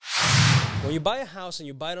When you buy a house and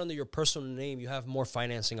you buy it under your personal name, you have more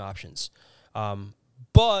financing options.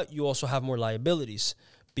 But you also have more liabilities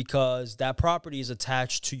because that property is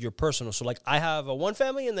attached to your personal. So like I have a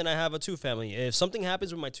 1-family and then I have a 2-family. If something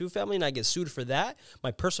happens with my 2-family and I get sued for that, my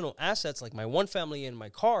personal assets like my 1-family and my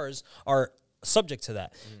cars are subject to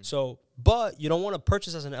that. So, but you don't want to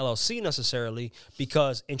purchase as an LLC necessarily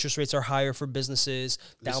because interest rates are higher for businesses,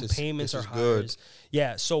 down payments are higher.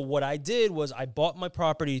 Yeah, so what I did was I bought my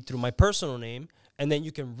property through my personal name and then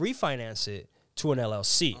you can refinance it to an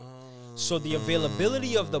LLC. So the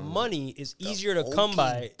availability of the money is easier to come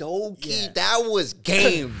by. That was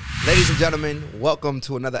game. Ladies and gentlemen, welcome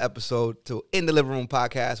to another episode to In the Living Room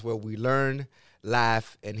podcast where we learn,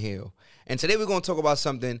 laugh, and heal. And today we're going to talk about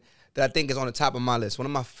something that I think is on the top of my list. One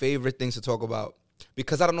of my favorite things to talk about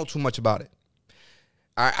because I don't know too much about it.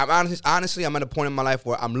 Honestly, I'm at a point in my life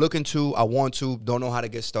where I'm looking to, I want to, don't know how to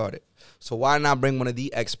get started. So why not bring one of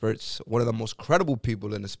the experts, one of the most credible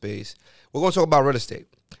people in the space? We're going to talk about real estate.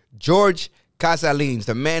 Jorge Casalins,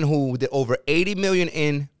 the man who did over $80 million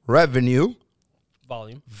in revenue.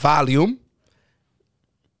 Volume.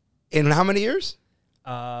 In how many years?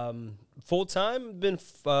 Full time, been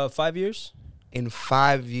 5 years. In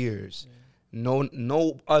 5 years. Yeah.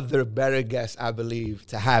 No other better guest, I believe,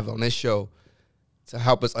 to have on this show to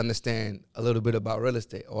help us understand a little bit about real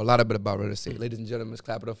estate, or a lot of bit about real estate. Ladies and gentlemen, let's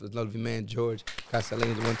clap it up for this lovely man, Jorge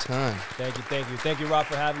Casalins, one time. Thank you. Thank you, Rob,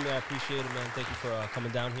 for having me. I appreciate it, man. Thank you for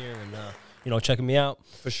coming down here and, checking me out.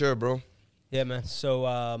 For sure, bro. Yeah, man. So,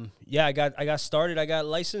 I got started. I got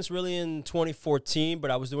licensed really in 2014,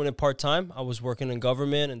 but I was doing it part-time. I was working in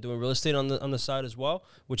government and doing real estate on the side as well,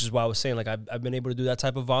 which is why I was saying, like, I've been able to do that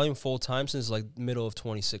type of volume full-time since, like, middle of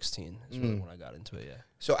 2016 is really when I got into it, yeah.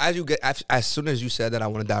 So, as soon as you said that, I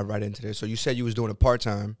want to dive right into this. So, you said you was doing it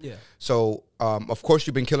part-time. Yeah. So, of course,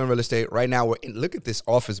 you've been killing real estate. Right now, look at this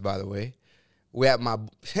office, by the way. We're at my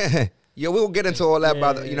 – we'll get into all that,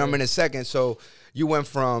 in a second. So, you went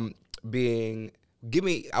from –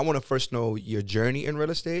 I want to first know your journey in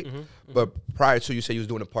real estate, but prior to, you said you was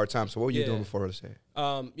doing it part-time, so what were you doing before real estate?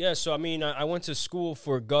 So I went to school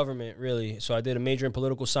for government, really. So I did a major in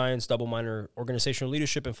political science, double minor organizational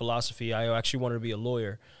leadership and philosophy. I actually wanted to be a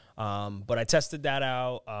lawyer, but I tested that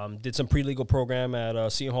out, did some pre-legal program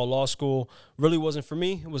at Seton Hall Law School. Really wasn't for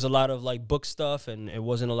me. It was a lot of like book stuff, and it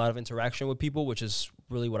wasn't a lot of interaction with people, which is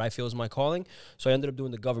really what I feel is my calling. So I ended up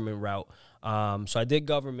doing the government route. So I did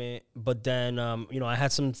government, but then, I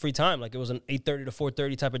had some free time. Like it was an 8:30 to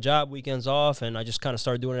 4:30 type of job, weekends off. And I just kind of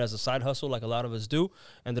started doing it as a side hustle like a lot of us do.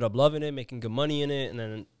 Ended up loving it, making good money in it, and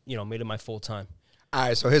then, made it my full time. All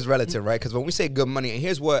right, so here's relative, right? Because when we say good money, and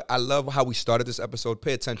here's what I love how we started this episode.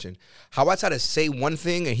 Pay attention. How I try to say one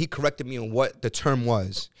thing, and he corrected me on what the term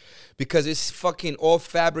was. Because it's fucking all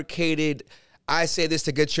fabricated. I say this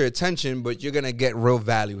to get your attention, but you're going to get real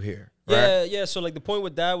value here. Right? Yeah. So, like, the point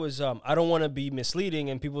with that was I don't want to be misleading,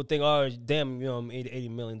 and people think, oh, damn, I'm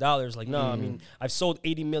 $80 million. Like, no, I mean, I've sold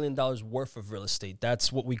 $80 million worth of real estate.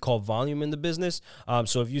 That's what we call volume in the business.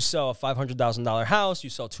 So if you sell a $500,000 house, you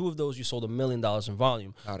sell 2 of those, you sold $1 million in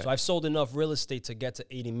volume. So I've sold enough real estate to get to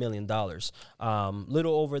 $80 million.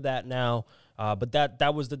 Little over that now, but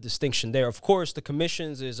that was the distinction there. Of course, the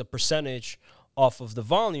commissions is a percentage off of the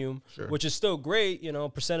volume, which is still great.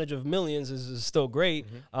 Percentage of millions is still great,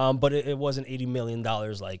 but it wasn't $80 million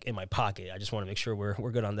like in my pocket. I just want to make sure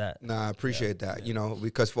we're good on that. Nah, I appreciate that.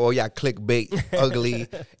 Because for all y'all clickbait, ugly,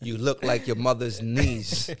 you look like your mother's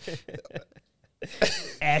niece.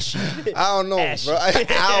 Ashy. I don't know, bro.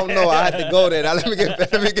 I don't know. I had to go there. Now let me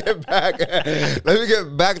get back. Let me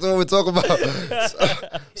get back to what we're talking about.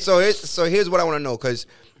 So here's what I want to know, because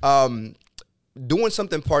doing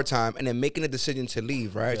something part-time and then making a decision to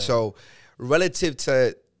leave, right? Yeah. So relative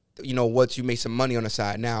to, what you made some money on the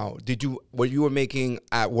side. Now, what you were making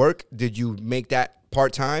at work, did you make that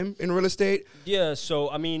part-time in real estate? Yeah.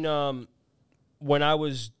 So, when I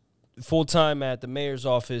was full-time at the mayor's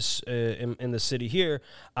office in the city here,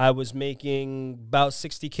 I was making about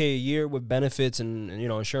 $60K a year with benefits and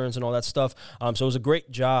insurance and all that stuff. So it was a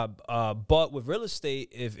great job. But with real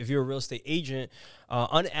estate, if you're a real estate agent,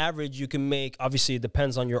 on average, you can make, obviously it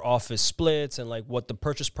depends on your office splits and like what the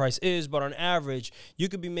purchase price is, but on average, you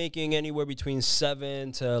could be making anywhere between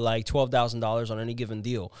 $7,000 to like $12,000 on any given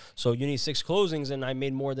deal. So you need 6 closings, and I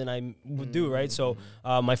made more than I would do, right? So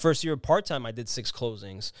my first year part-time, I did 6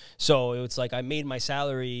 closings. So it's like I made my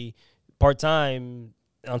salary part-time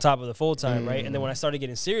on top of the full-time, right? And then when I started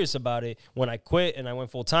getting serious about it, when I quit and I went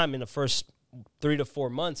full-time, in the first 3 to 4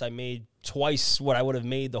 months, I made twice what I would have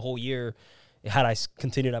made the whole year had I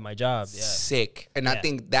continued at my job. Yeah. Sick. And I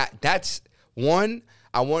think that's one,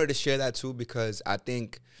 I wanted to share that too, because I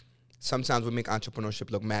think sometimes we make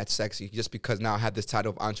entrepreneurship look mad sexy just because now I have this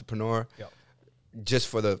title of entrepreneur. Yep. Just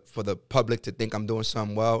for the public to think I'm doing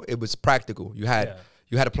something well. It was practical. You had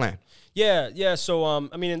a plan. Yeah. So,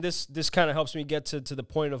 I mean, and this kind of helps me get to the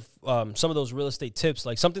point of some of those real estate tips.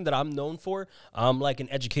 Like something that I'm known for, I'm like an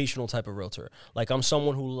educational type of realtor. Like I'm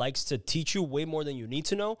someone who likes to teach you way more than you need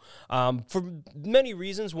to know. For many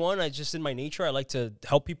reasons. One, I just in my nature, I like to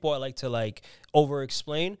help people. I like to like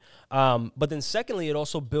over-explain. But then secondly, it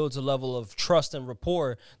also builds a level of trust and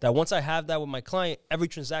rapport that once I have that with my client, every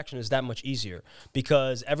transaction is that much easier.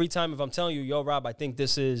 Because every time if I'm telling you, yo, Rob, I think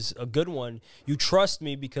this is a good one, you trust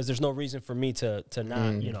me because there's no reason for me to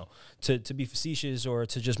not, you know, to be facetious or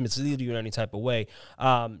to just mislead you in any type of way.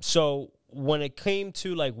 So when it came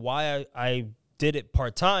to like why I did it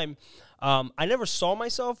part-time, I never saw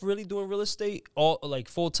myself really doing real estate all like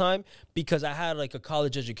full time because I had like a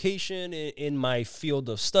college education in my field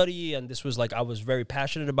of study, and this was like I was very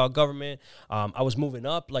passionate about government. I was moving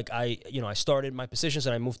up, like I started my positions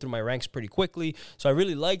and I moved through my ranks pretty quickly, so I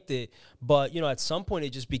really liked it. But at some point it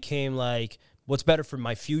just became like, what's better for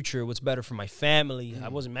my future? What's better for my family? I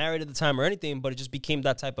wasn't married at the time or anything, but it just became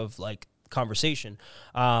that type of like conversation.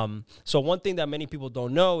 So one thing that many people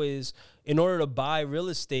don't know is in order to buy real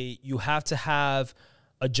estate, you have to have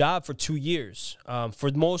a job for 2 years.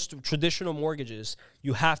 For most traditional mortgages,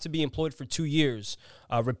 you have to be employed for 2 years,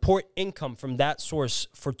 report income from that source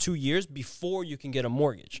for 2 years before you can get a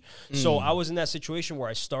mortgage. So I was in that situation where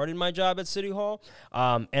I started my job at City Hall,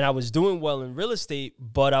 and I was doing well in real estate,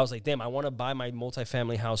 but I was like, damn, I want to buy my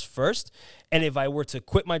multifamily house first. And if I were to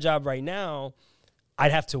quit my job right now,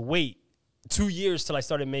 I'd have to wait 2 years till I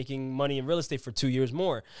started making money in real estate for 2 years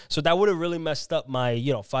more. So that would have really messed up my,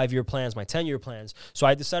 5-year plans, my 10-year plans. So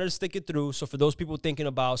I decided to stick it through. So for those people thinking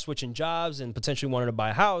about switching jobs and potentially wanting to buy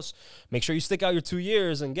a house, make sure you stick out your 2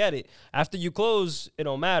 years and get it. After you close, it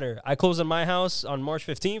don't matter. I closed on my house on March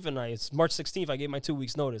 15th, and it's March 16th. I gave my 2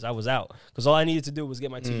 weeks notice. I was out because all I needed to do was get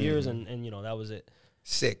my 2 years, and that was it.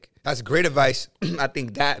 Sick. That's great advice. I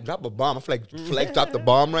think that drop a bomb. I feel like Flex dropped the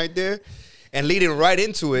bomb right there, and leading right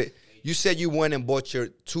into it. You said you went and bought your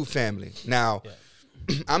 2-family. Now,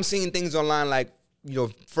 I'm seeing things online like,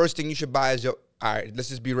 first thing you should buy is all right, let's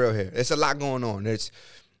just be real here. There's a lot going on.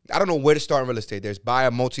 I don't know where to start in real estate. There's buy a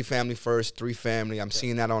multifamily first, 3-family. I'm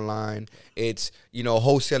seeing that online. It's,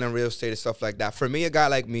 wholesaling real estate and stuff like that. For me, a guy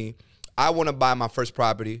like me, I want to buy my first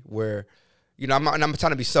property where, I'm trying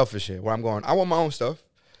to be selfish here, where I'm going, I want my own stuff.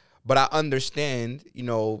 But I understand,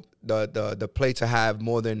 the play to have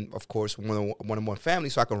more than, of course, one or more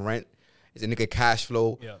families, so I can rent, and it can cash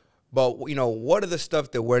flow. Yeah. But what are the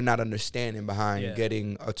stuff that we're not understanding behind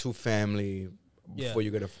getting a 2-family before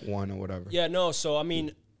you get a 1 or whatever? Yeah, no. So I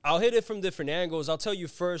mean, I'll hit it from different angles. I'll tell you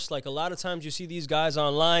first, like a lot of times you see these guys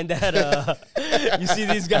online that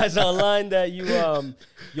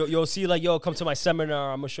you'll see like, yo, come to my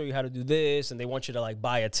seminar, I'm gonna show you how to do this, and they want you to like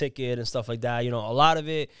buy a ticket and stuff like that. A lot of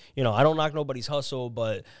it, I don't knock nobody's hustle,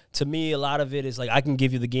 but to me, a lot of it is like I can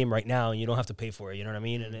give you the game right now and you don't have to pay for it. You know what I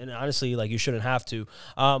mean? And honestly, like you shouldn't have to.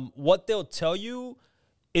 What they'll tell you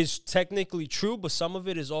is technically true, but some of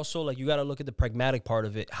it is also like you got to look at the pragmatic part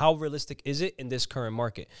of it. How realistic is it in this current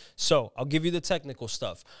market? So I'll give you the technical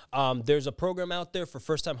stuff. There's a program out there for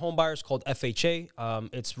first-time home buyers called FHA.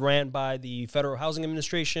 It's ran by the Federal Housing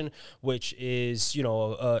Administration, which is,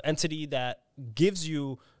 an entity that gives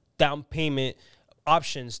you down payment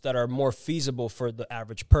options that are more feasible for the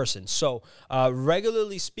average person. So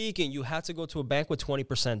regularly speaking, you have to go to a bank with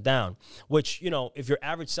 20% down, which, if your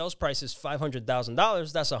average sales price is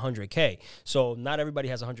 $500,000, that's $100K. So not everybody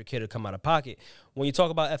has $100K to come out of pocket. When you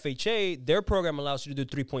talk about FHA, their program allows you to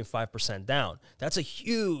do 3.5% down. That's a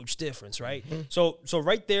huge difference, right? Mm-hmm. So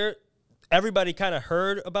right there, everybody kind of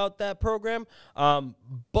heard about that program,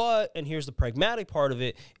 but, and here's the pragmatic part of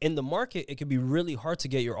it, in the market, it can be really hard to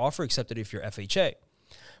get your offer accepted if you're FHA.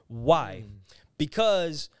 Why?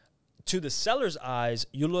 Because to the seller's eyes,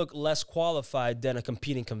 you look less qualified than a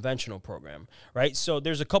competing conventional program, right? So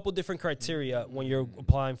there's a couple different criteria when you're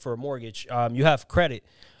applying for a mortgage. You have credit.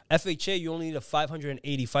 FHA, you only need a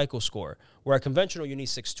 580 FICO score, where a conventional, you need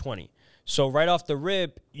 620. So right off the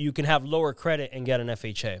rip, you can have lower credit and get an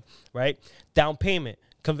FHA, right? Down payment.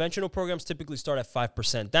 Conventional programs typically start at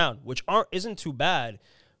 5% down, which isn't too bad,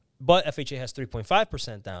 but FHA has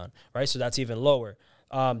 3.5% down, right? So that's even lower.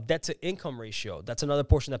 Debt to income ratio. That's another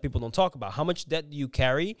portion that people don't talk about. How much debt do you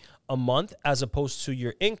carry a month as opposed to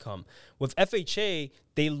your income? With FHA,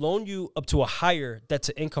 they loan you up to a higher debt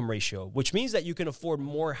to income ratio, which means that you can afford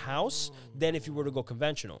more house than if you were to go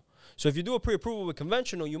conventional. So if you do a pre-approval with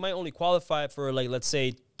conventional, you might only qualify for, like, let's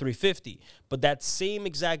say 350, but that same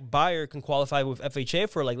exact buyer can qualify with FHA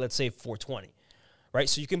for, like, let's say 420, right?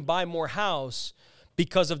 So you can buy more house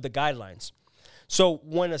because of the guidelines. So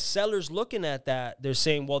when a seller's looking at that, they're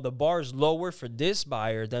saying, well, the bar is lower for this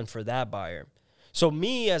buyer than for that buyer. So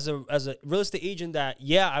me as a real estate agent that,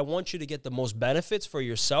 yeah, I want you to get the most benefits for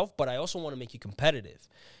yourself, but I also want to make you competitive.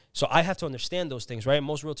 So I have to understand those things, right?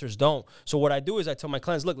 Most realtors don't. So what I do is I tell my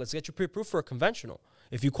clients, look, let's get you pre-approved for a conventional.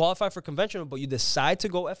 If you qualify for conventional, but you decide to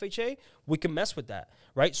go FHA, we can mess with that,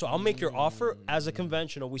 right? So I'll make your offer as a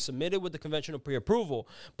conventional. We submit it with the conventional pre-approval.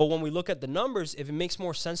 But when we look at the numbers, if it makes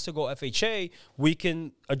more sense to go FHA, we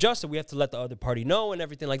can adjust it. We have to let the other party know and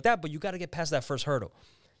everything like that. But you got to get past that first hurdle.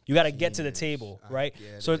 You got to get to the table, right?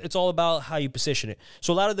 So it's all about how you position it.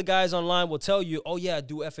 So a lot of the guys online will tell you, oh, yeah,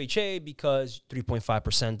 do FHA because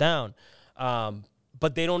 3.5% down.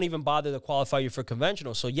 But they don't even bother to qualify you for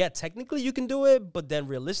conventional. So, yeah, technically you can do it, but then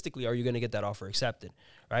realistically, are you going to get that offer accepted,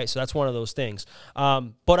 right? So that's one of those things.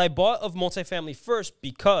 But I bought of multifamily first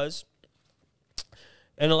because...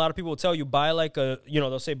 And a lot of people will tell you, buy like a,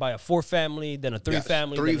 they'll say buy a 4-family, then a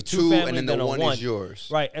 3-family, then a 2-family, and then the one is yours.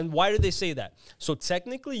 Right. And why do they say that? So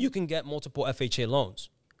technically, you can get multiple FHA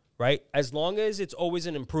loans, right? As long as it's always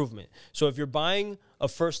an improvement. So if you're buying a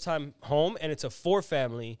first-time home and it's a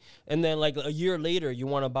 4-family, and then like a year later you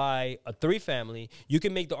want to buy a 3-family, you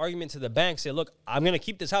can make the argument to the bank, say, look, I'm going to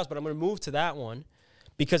keep this house, but I'm going to move to that one,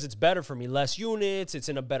 because it's better for me, less units, it's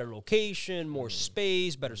in a better location, more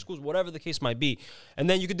space, better schools, whatever the case might be. And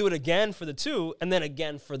then you could do it again for the 2 and then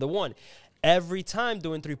again for the 1. Every time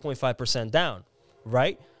doing 3.5% down,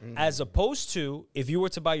 right? As opposed to if you were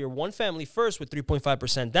to buy your 1-family first with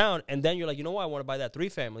 3.5% down, and then you're like, you know what, I want to buy that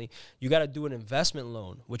 3-family, you got to do an investment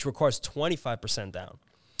loan, which requires 25% down.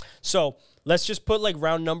 So let's just put like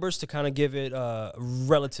round numbers to kind of give it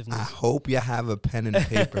relativeness. I hope you have a pen and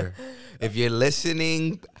paper. If you're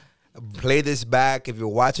listening, play this back. If you're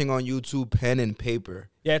watching on YouTube, pen and paper.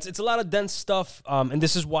 Yeah, it's a lot of dense stuff, and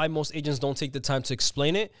this is why most agents don't take the time to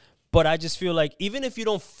explain it. But I just feel like even if you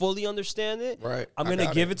don't fully understand it, right, I'm going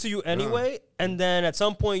to give it to you anyway. And then at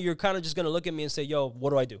some point, you're kind of just going to look at me and say, yo,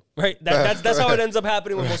 what do I do? Right? That's how it ends up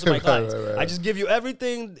happening with most of my clients. Right. I just give you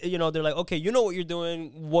everything. They're like, okay, you know what you're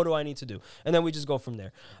doing. What do I need to do? And then we just go from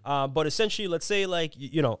there. But essentially, let's say like,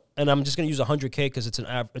 and I'm just going to use 100K because it's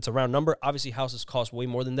a round number. Obviously, houses cost way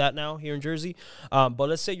more than that now here in Jersey. But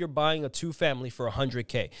let's say you're buying a 2-family for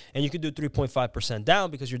 100K. And you could do 3.5% down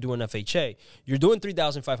because you're doing FHA. You're doing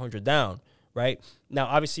 $3,500 down, right? Now,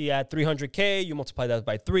 obviously, at 300K, you multiply that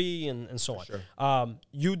by 3 and so on. Sure.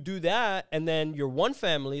 You do that, and then your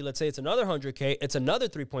 1-family, let's say it's another 100K, it's another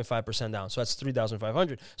 3.5% down. So that's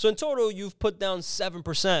 3,500. So in total, you've put down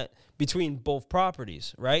 7% between both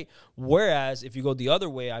properties, right? Whereas if you go the other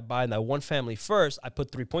way, I buy that 1-family first, I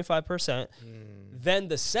put 3.5%. Then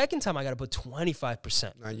the second time, I got to put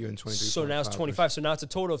 25%. Now you're in 23. So now it's 25. So now it's a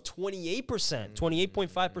total of 28%,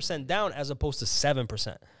 28.5% down as opposed to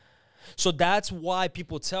 7%. So that's why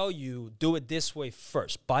people tell you, do it this way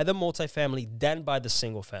first. Buy the multifamily, then buy the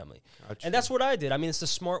single family. Gotcha. And that's what I did. I mean, it's the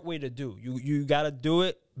smart way to do. You got to do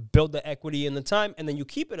it, build the equity in the time, and then you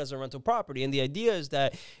keep it as a rental property. And the idea is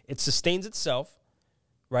that it sustains itself,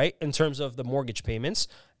 right, in terms of the mortgage payments,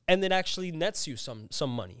 and it actually nets you some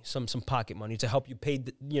money, some pocket money to help you pay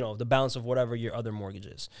the balance of whatever your other mortgage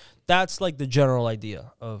is. That's like the general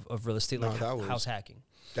idea of real estate, house hacking.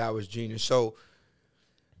 That was genius.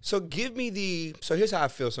 So give me so here's how I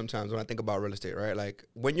feel sometimes when I think about real estate, right? Like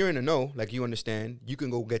when you're in the know, like you understand, you can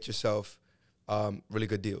go get yourself really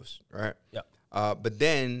good deals, right? Yeah. But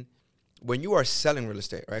then when you are selling real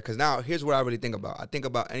estate, right? Because now here's what I really think about. I think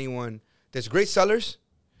about there's great sellers,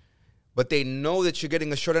 but they know that you're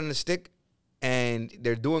getting a short end of the stick and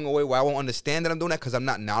they're doing away where I won't understand that I'm doing that because I'm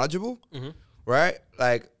not knowledgeable, right?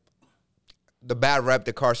 Like the bad rep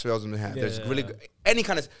that car salesmen have. Yeah. There's really good, any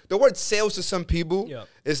kind of, the word sales to some people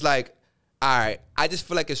is like, all right, I just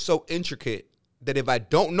feel like it's so intricate that if I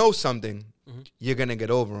don't know something, you're going to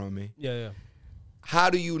get over on me. Yeah.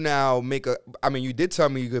 How do you now you did tell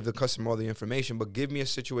me you give the customer all the information, but give me a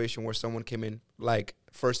situation where someone came in, like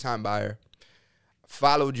first time buyer,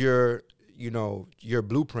 followed your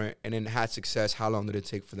blueprint and then had success. How long did it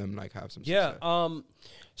take for them have some success? Yeah.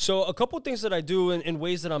 So a couple of things that I do in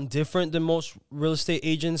ways that I'm different than most real estate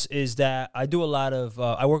agents is that I do a lot of,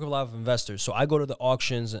 I work with a lot of investors. So I go to the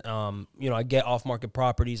auctions, I get off-market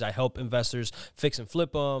properties. I help investors fix and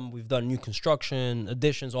flip them. We've done new construction,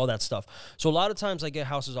 additions, all that stuff. So a lot of times I get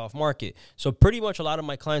houses off-market. So pretty much a lot of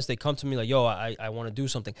my clients, they come to me like, yo, I want to do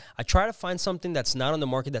something. I try to find something that's not on the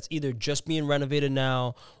market that's either just being renovated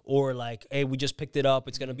now or like, hey, we just picked it up.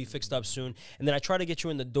 It's going to be fixed up soon. And then I try to get you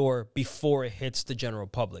in the door before it hits the general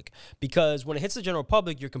public. Because when it hits the general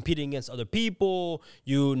public, you're competing against other people.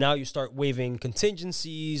 You start waiving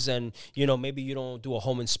contingencies, and maybe you don't do a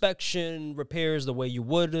home inspection repairs the way you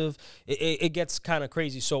would have. It gets kind of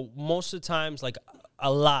crazy. So most of the times, like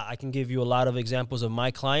I can give you a lot of examples of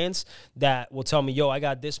my clients that will tell me, yo, I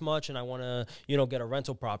got this much and I want to, get a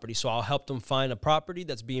rental property. So I'll help them find a property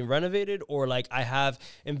that's being renovated, or like I have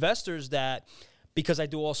investors that, because I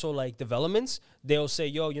do also like developments, they'll say,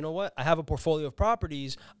 yo, you know what? I have a portfolio of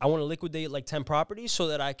properties. I want to liquidate like 10 properties so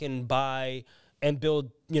that I can buy and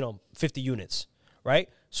build, 50 units, right?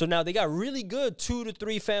 So now they got really good 2 to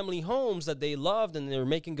 3 family homes that they loved and they're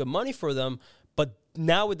making good money for them. But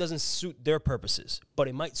now it doesn't suit their purposes, but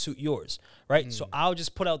it might suit yours, right? So I'll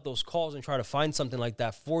just put out those calls and try to find something like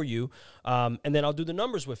that for you. And then I'll do the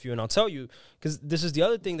numbers with you and I'll tell you, because this is the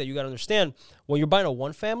other thing that you got to understand. When you're buying a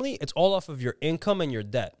one family, it's all off of your income and your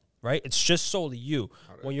debt, right? It's just solely you.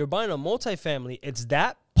 Okay. When you're buying a multifamily, it's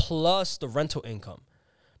that plus the rental income.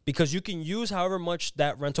 Because you can use however much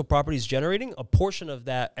that rental property is generating, a portion of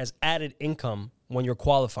that as added income when you're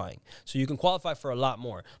qualifying. So you can qualify for a lot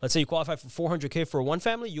more. Let's say you qualify for $400K for a one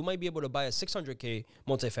family, you might be able to buy a $600K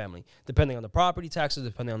multifamily, depending on the property taxes,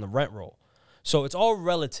 depending on the rent roll. So it's all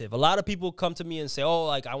relative. A lot of people come to me and say, oh,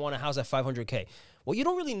 like I want a house at $500K. Well, you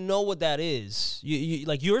don't really know what that is.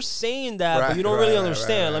 You're saying that, right, but you don't really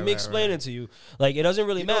understand. Let me explain it to you. Like, it doesn't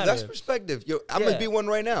really matter. That's perspective. I'm going to be one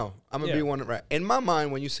right now. I'm going to be one right. In my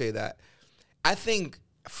mind, when you say that, I think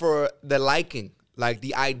for the liking, like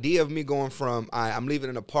the idea of me going from, I'm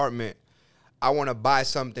leaving an apartment, I want to buy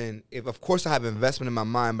something. Of course, I have investment in my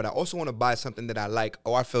mind, but I also want to buy something that I like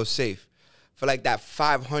or I feel safe. For like that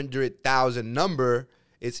 500,000 number,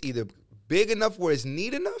 it's either big enough where it's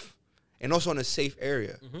neat enough, and also in a safe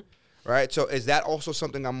area, right? So is that also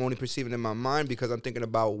something I'm only perceiving in my mind because I'm thinking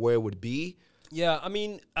about where it would be? Yeah, I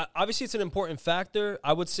mean, obviously it's an important factor.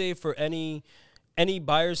 I would say for any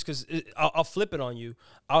buyers, because I'll flip it on you.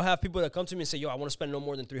 I'll have people that come to me and say, yo, I want to spend no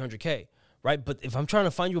more than $300K, right? But if I'm trying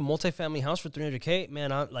to find you a multifamily house for $300K,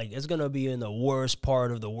 man, it's going to be in the worst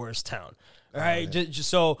part of the worst town, right?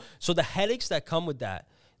 So the headaches that come with that,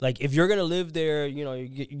 like if you're going to live there,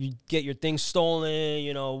 you get your things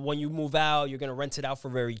stolen, when you move out, you're going to rent it out for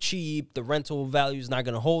very cheap. The rental value is not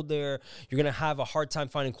going to hold there. You're going to have a hard time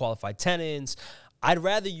finding qualified tenants. I'd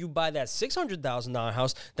rather you buy that $600,000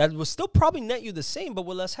 house that will still probably net you the same, but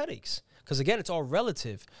with less headaches. Because again, it's all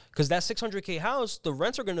relative. Because that $600K house, the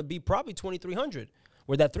rents are going to be probably $2,300.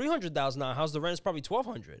 Where that $300,000 house, the rent is probably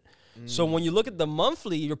 $1,200. So when you look at the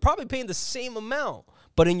monthly, you're probably paying the same amount.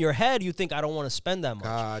 But in your head, you think, I don't want to spend that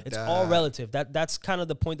much. It's all relative. That's kind of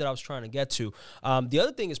the point that I was trying to get to. The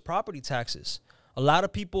other thing is property taxes. A lot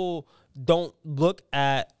of people don't look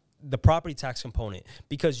at the property tax component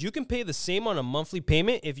because you can pay the same on a monthly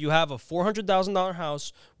payment if you have a $400,000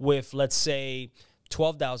 house with, let's say,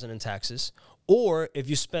 $12,000 in taxes, or if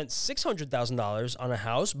you spent $600,000 on a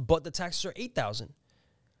house, but the taxes are $8,000.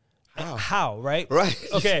 How, right? Right.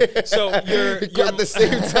 Okay, so you're at the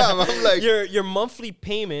same time, I'm like, your monthly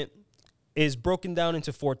payment is broken down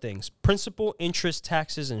into 4 things: principal, interest,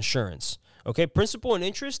 taxes, insurance. Okay, principal and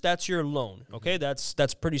interest, that's your loan. Okay, that's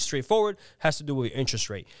pretty straightforward. Has to do with your interest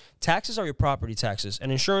rate. Taxes are your property taxes, and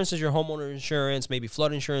insurance is your homeowner insurance, maybe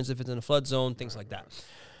flood insurance if it's in a flood zone, things like that.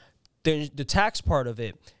 The tax part of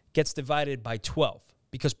it gets divided by 12.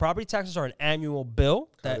 Because property taxes are an annual bill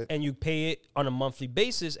and you pay it on a monthly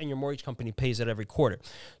basis, and your mortgage company pays it every quarter.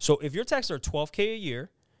 So if your taxes are $12K a year,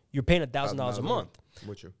 you're paying $1,000 a month.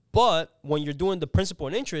 But when you're doing the principal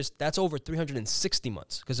and interest, that's over 360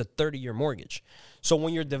 months because it's a 30-year mortgage. So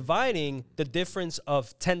when you're dividing the difference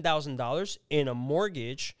of $10,000 in a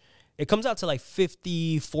mortgage, it comes out to like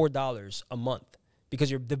 $54 a month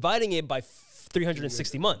because you're dividing it by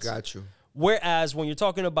 360 months. Got you. Whereas when you're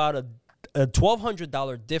talking about a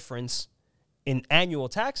 $1,200 difference in annual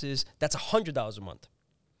taxes, that's $100 a month.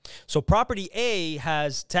 So property A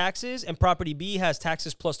has taxes and property B has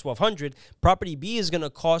taxes plus $1,200. Property B is going to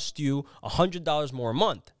cost you $100 more a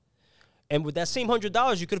month. And with that same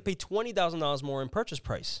 $100, you could have paid $20,000 more in purchase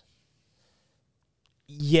price.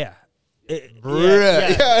 Yeah.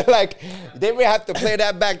 Yeah, like they would have to play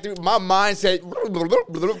that back through my mindset.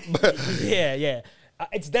 Yeah.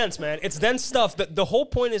 It's dense, man. It's dense stuff. The whole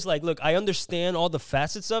point is like, look, I understand all the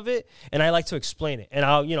facets of it, and I like to explain it. And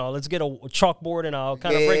I'll, let's get a chalkboard, and I'll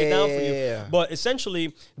kind of break it down for you. But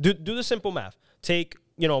essentially, do the simple math. Take,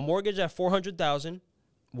 a mortgage at $400,000,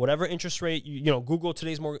 whatever interest rate, Google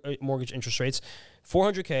today's mortgage interest rates,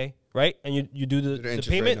 $400K, right? And you do the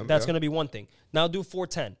payment. That's going to be one thing. Now do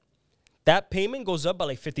 $410. That payment goes up by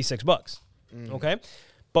like $56. Okay,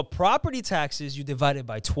 but property taxes you divide it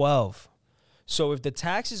by 12. So if the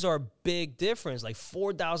taxes are a big difference, like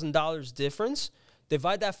 $4,000 difference,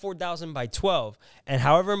 divide that $4,000 by 12. And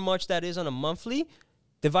however much that is on a monthly,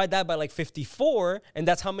 divide that by like 54, and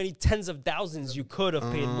that's how many tens of thousands you could have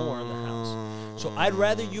paid more on the house. So I'd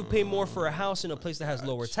rather you pay more for a house in a place that has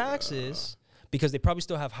lower taxes because they probably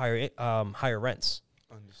still have higher rents.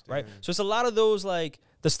 Right? So it's a lot of those, like,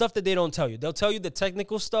 the stuff that they don't tell you. They'll tell you the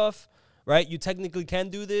technical stuff. Right, you technically can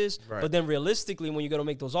do this, but then realistically, when you go to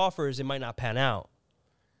make those offers, it might not pan out.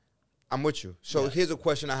 I'm with you. So here's a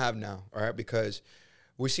question I have now, all right? Because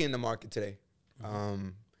we're seeing the market today.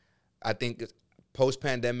 I think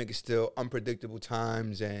post-pandemic is still unpredictable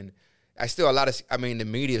times, and the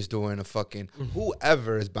media is doing a fucking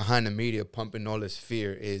whoever is behind the media pumping all this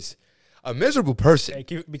fear is a miserable person.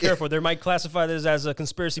 Hey, be careful. They might classify this as a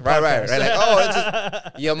conspiracy podcast. Right. Like, it's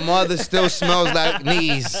just, your mother still smells like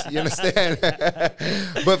knees. You understand?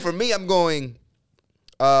 But for me, I'm going,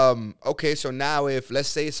 okay, so now if, let's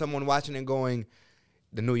say someone watching and going,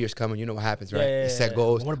 the New Year's coming, you know what happens, right? Yeah, set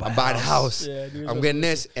goals. I'm buying a house. Yeah, I'm getting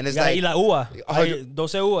this. And it's like... La uva. 12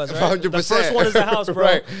 uvas, right? 100%. The first one is the house, bro.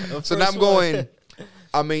 Right. So now I'm going...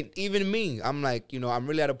 even me, I'm like, I'm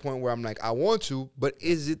really at a point where I'm like, I want to, but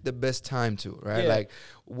is it the best time to, right? Like,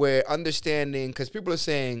 we're understanding, because people are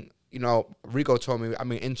saying, Rico told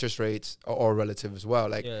me, interest rates are all relative as well.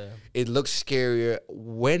 Like, it looks scarier.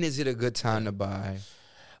 When is it a good time to buy?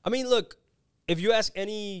 Look, if you ask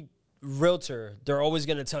any realtor, they're always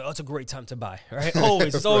going to tell you, it's a great time to buy, right?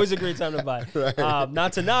 Always. It's always a great time to buy.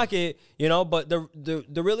 Not to knock it, but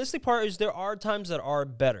the realistic part is there are times that are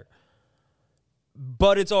better.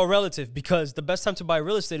 But it's all relative because the best time to buy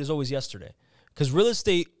real estate is always yesterday. Because real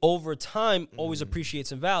estate over time always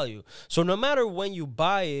appreciates in value. So no matter when you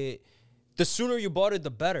buy it, the sooner you bought it,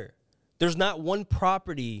 the better. There's not one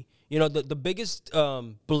property. The biggest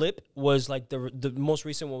blip was like the most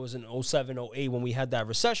recent one was in 07, 08 when we had that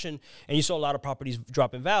recession. And you saw a lot of properties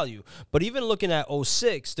drop in value. But even looking at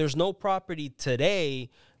 06, there's no property today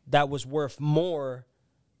that was worth more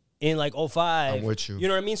in like 05. I'm with you. You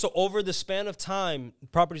know what I mean? So over the span of time,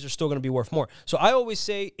 properties are still going to be worth more. So I always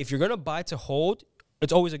say, if you're going to buy to hold,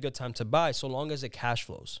 it's always a good time to buy so long as it cash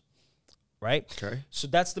flows, right? Okay. So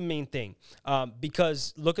that's the main thing.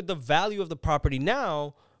 Because look at the value of the property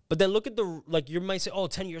now, but then look at you might say,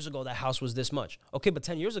 10 years ago, that house was this much. Okay, but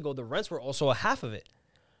 10 years ago, the rents were also a half of it,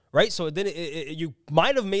 right? So then you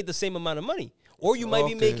might have made the same amount of money. Or you might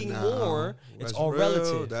be making more. It's all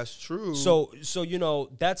relative. That's true. So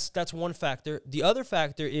that's one factor. The other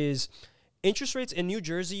factor is interest rates in New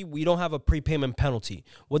Jersey, we don't have a prepayment penalty.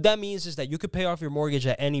 What that means is that you could pay off your mortgage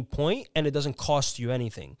at any point and it doesn't cost you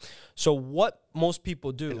anything. So what most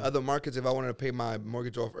people do. In other markets, if I wanted to pay my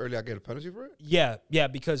mortgage off early, I get a penalty for it? Yeah,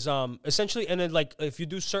 because essentially, and then like if you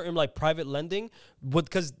do certain like private lending,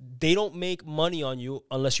 because they don't make money on you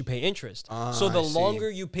unless you pay interest. So the longer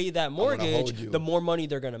you pay that mortgage, the more money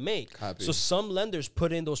they're going to make. Copy. So some lenders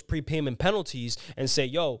put in those prepayment penalties and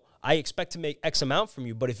say, I expect to make X amount from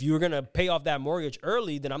you, but if you're going to pay off that mortgage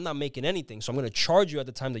early, then I'm not making anything. So I'm going to charge you at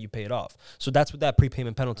the time that you pay it off. So that's what that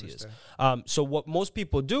prepayment penalty is. So what most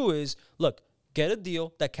people do is, look, get a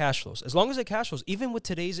deal that cash flows. As long as it cash flows, even with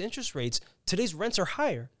today's interest rates, today's rents are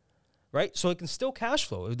higher, right? So it can still cash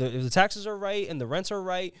flow. If the taxes are right and the rents are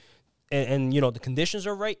right and the conditions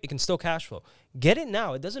are right, it can still cash flow. Get it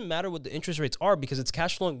now. It doesn't matter what the interest rates are because it's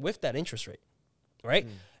cash flowing with that interest rate, right?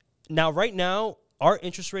 Now, right now, our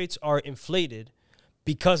interest rates are inflated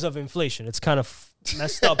because of inflation. It's kind of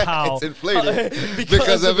messed up how it's inflated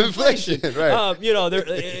because of inflation. Right.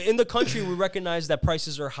 In the country, we recognize that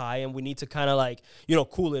prices are high and we need to kind of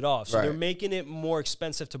cool it off. So they're making it more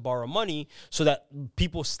expensive to borrow money so that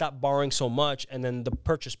people stop borrowing so much. And then the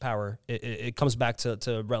purchase power, it comes back to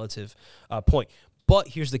a relative point. But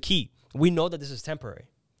here's the key. We know that this is temporary,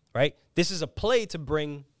 right? This is a play to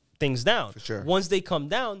bring things down. For sure. Once they come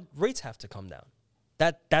down, rates have to come down.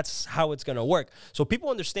 That's how it's going to work. So people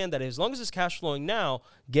understand that as long as it's cash flowing now,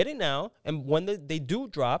 get it now. And when they do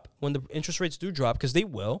drop, when the interest rates do drop, because they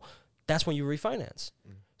will, that's when you refinance.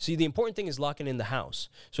 See, the important thing is locking in the house.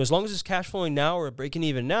 So as long as it's cash flowing now or breaking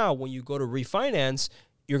even now, when you go to refinance,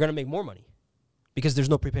 you're going to make more money, because there's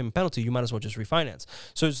no prepayment penalty. You might as well just refinance.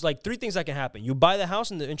 So it's like 3 things that can happen. You buy the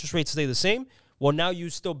house and the interest rates stay the same. Well, now you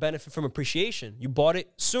still benefit from appreciation. You bought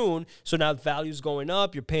it soon, so now the value's going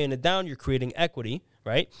up. You're paying it down. You're creating equity,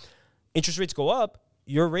 right? Interest rates go up.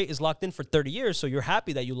 Your rate is locked in for 30 years, so you're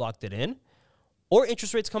happy that you locked it in. Or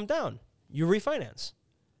interest rates come down. You refinance.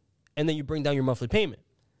 And then you bring down your monthly payment.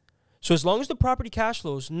 So as long as the property cash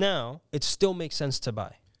flows now, it still makes sense to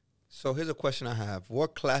buy. So here's a question I have.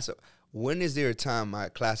 When is there a time I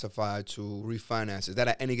classify to refinance? Is that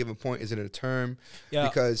at any given point? Is it a term? Yeah.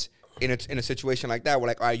 Because in a situation like that, we're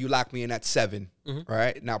like, all right, you lock me in at 7,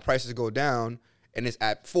 right? Now prices go down and it's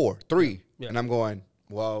at 4, 3. Yeah. And I'm going,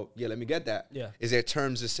 well, yeah, let me get that. Yeah. Is there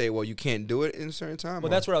terms to say, well, you can't do it in a certain time? Well,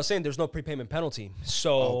 that's what I was saying. There's no prepayment penalty.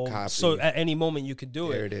 So at any moment you could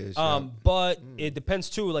do it. There it is. But it depends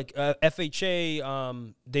too. Like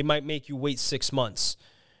FHA, they might make you wait 6 months.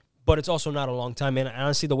 But it's also not a long time. And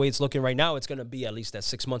honestly, the way it's looking right now, it's going to be at least at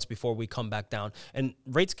 6 months before we come back down. And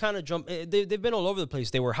rates kind of jump. They've been all over the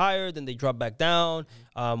place. They were higher, then they dropped back down.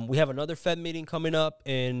 We have another Fed meeting coming up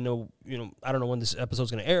in, I don't know when this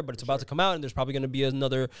episode's going to air, but it's about to come out. And there's probably going to be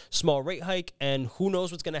another small rate hike. And who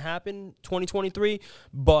knows what's going to happen 2023.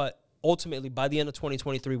 But ultimately, by the end of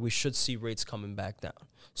 2023, we should see rates coming back down,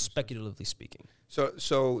 speculatively speaking.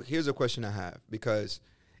 So here's a question I have, because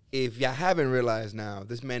if y'all haven't realized now,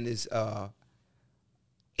 this man is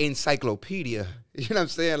encyclopedia. You know what I'm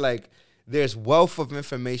saying? Like, there's wealth of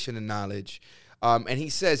information and knowledge. And he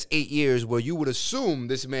says 8 years, where you would assume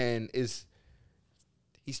this man he's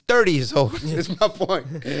 30 years old. That's my point.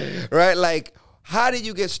 Right? Like, how do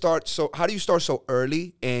you start so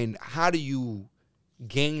early, and how do you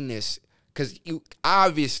gain this? Because you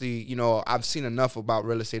obviously, I've seen enough about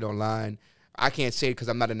real estate online. I can't say it because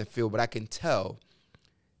I'm not in the field, but I can tell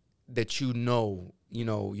that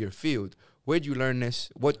your field. Where'd you learn this?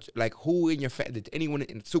 Who in your family, did anyone,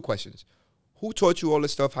 2 questions. Who taught you all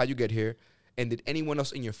this stuff, how you get here? And did anyone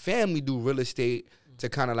else in your family do real estate to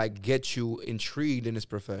kind of get you intrigued in this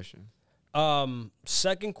profession?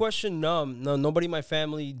 Second question, no, nobody in my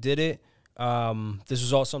family did it. This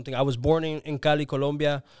was all something, I was born in Cali,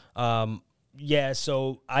 Colombia.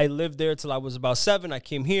 So I lived there till I was about 7. I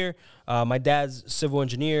came here. My dad's civil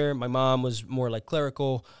engineer. My mom was more like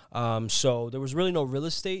clerical. So there was really no real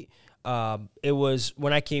estate. It was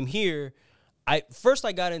when I came here, I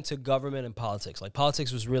got into government and politics. Like,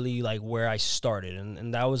 politics was really like where I started,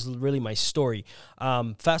 and that was really my story.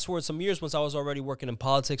 Fast forward some years, once I was already working in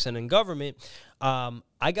politics and in government,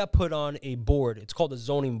 I got put on a board. It's called the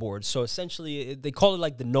zoning board. So essentially, they call it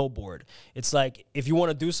like the no board. It's like, if you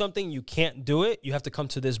want to do something, you can't do it. You have to come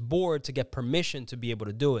to this board to get permission to be able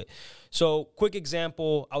to do it. So, quick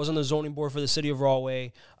example, I was on the zoning board for the city of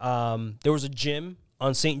Rahway. There was a gym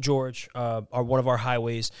on St. George, one of our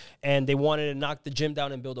highways, and they wanted to knock the gym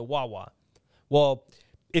down and build a Wawa. Well,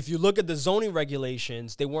 if you look at the zoning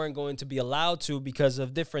regulations, they weren't going to be allowed to because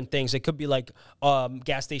of different things. It could be like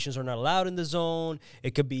gas stations are not allowed in the zone.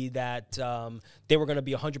 It could be that they were going to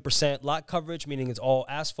be 100% lot coverage, meaning it's all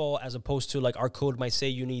asphalt, as opposed to like our code might say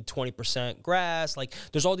you need 20% grass. Like,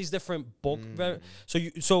 there's all these different bulk.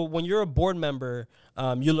 So when you're a board member,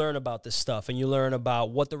 you learn about this stuff, and you learn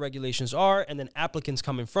about what the regulations are, and then applicants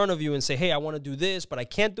come in front of you and say, hey, I want to do this, but I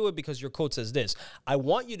can't do it because your code says this. I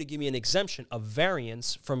want you to give me an exemption, a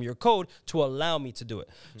variance from your code to allow me to do it.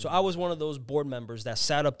 So I was one of those board members that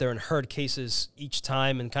sat up there and heard cases each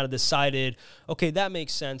time and kind of decided, okay, that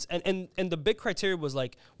makes sense. And the big criteria was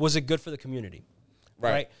like, was it good for the community?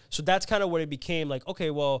 Right? So that's kind of what it became, like,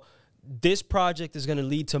 okay, well, this project is going to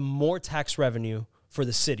lead to more tax revenue for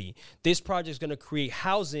the city. This project is going to create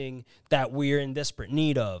housing that we're in desperate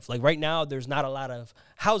need of. Like, right now, there's not a lot of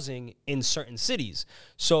housing in certain cities.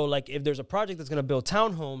 So, like, if there's a project that's going to build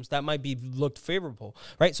townhomes, that might be looked favorable,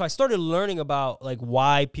 right? So I started learning about, like,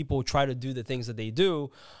 why people try to do the things that they do.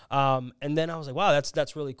 And then I was like, wow,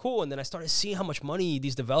 that's really cool. And then I started seeing how much money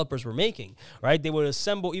these developers were making, right? They would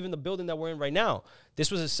assemble, even the building that we're in right now, this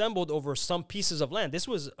was assembled over some pieces of land. This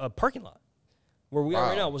was a parking lot. Where we are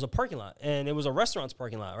right now was a parking lot, and it was a restaurant's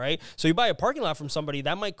parking lot, right? So you buy a parking lot from somebody,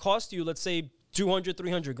 that might cost you, let's say, 200,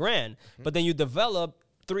 300 grand, but then you develop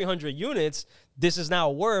 300 units, this is now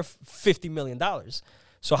worth $50 million.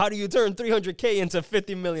 So how do you turn 300K into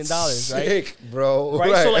 $50 million, right? Sick, bro.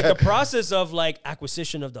 Right? So, like, the process of, like,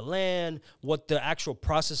 acquisition of the land, what the actual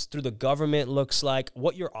process through the government looks like,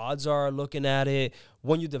 what your odds are looking at it,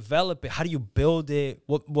 when you develop it, how do you build it,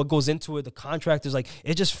 what goes into it, the contractors, like,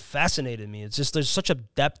 it just fascinated me. It's just, there's such a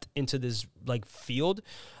depth into this, like, field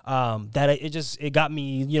that it got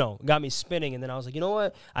me, got me spinning. And then I was like, you know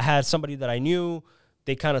what? I had somebody that I knew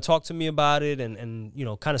they kind of talked to me about it and you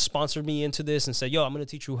know, kind of sponsored me into this and said, yo, I'm going to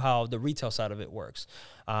teach you how the retail side of it works.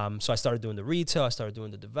 So I started doing the retail. I started doing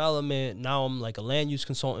the development. Now I'm like a land use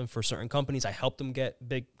consultant for certain companies. I help them get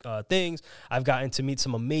big things. I've gotten to meet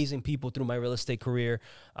some amazing people through my real estate career,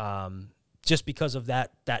 just because of that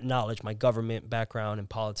knowledge, my government background and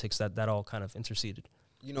politics, that all kind of interceded.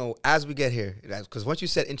 You know, as we get here, because once you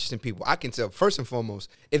said interesting people, I can tell, first and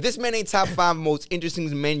foremost, if this man ain't top 5 most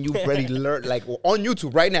interesting men you've already learned, like on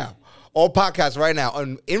YouTube right now, or podcasts right now,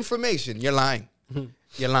 on information, you're lying.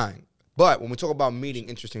 You're lying. But when we talk about meeting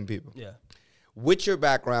interesting people, yeah, with your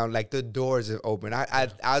background, like the doors are open.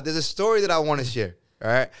 There's a story that I want to share,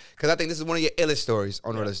 all right? Because I think this is one of your illest stories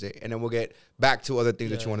on real estate, and then we'll get back to other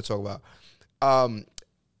things that you want to talk about.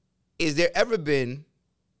 Is there ever been,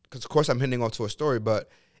 because, of course, I'm hinting off to a story, but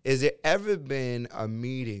is there ever been a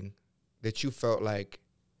meeting that you felt like,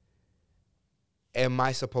 am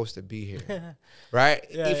I supposed to be here? Right?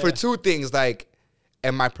 For two things, like,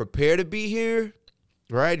 am I prepared to be here?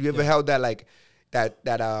 Right? You ever held that, like, that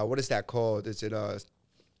what is that called? Is it,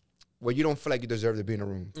 where you don't feel like you deserve to be in a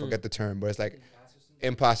room? Forget the term, but it's like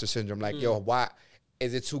imposter syndrome. Like, yo, why?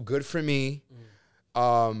 Is it too good for me?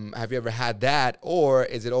 Have you ever had that? Or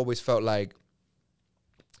is it always felt like,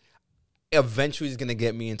 eventually it's going to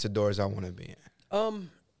get me into doors I want to be in?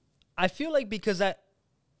 I feel like because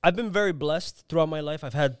I've been very blessed throughout my life.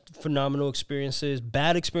 I've had phenomenal experiences,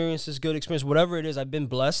 bad experiences, good experiences, whatever it is, I've been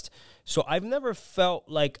blessed. So I've never felt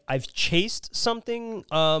like I've chased something.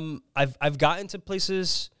 I've gotten to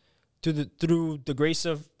places through the grace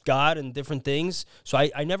of God and different things. So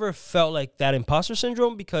I never felt like that imposter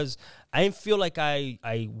syndrome because I didn't feel like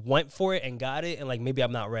I went for it and got it and like maybe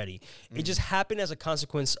I'm not ready. It just happened as a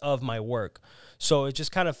consequence of my work. So it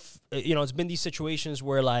just kind of, you know, it's been these situations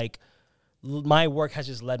where like my work has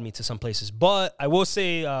just led me to some places. But I will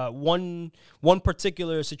say one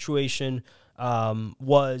particular situation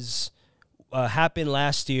was happened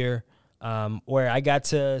last year where I got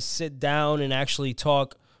to sit down and actually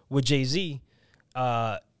talk with Jay-Z,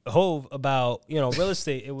 Hove, about, you know, real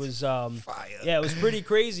estate. It was yeah, it was pretty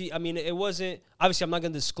crazy. I mean, it wasn't, obviously I'm not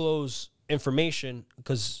going to disclose information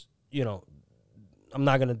because, you know, I'm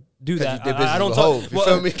not gonna do that. I don't talk.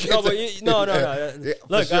 Feel me? No. Yeah,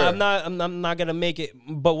 look, sure. I'm not gonna make it.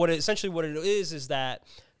 But what it is that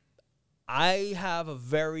I have a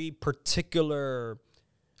very particular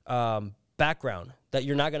background that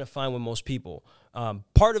you're not gonna find with most people.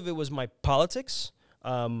 Part of it was my politics.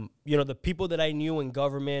 You know, the people that I knew in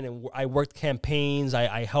government, and I worked campaigns.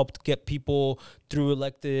 I helped get people through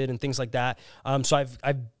elected and things like that. So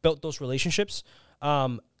I've built those relationships.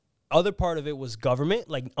 Other part of it was government,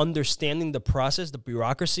 like understanding the process, the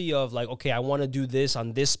bureaucracy of like, okay, I want to do this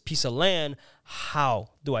on this piece of land. How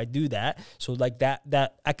do I do that? So like that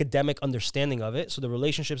academic understanding of it. So the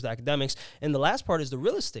relationships, the academics. And the last part is the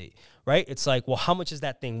real estate, right? It's like, well, how much is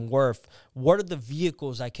that thing worth? What are the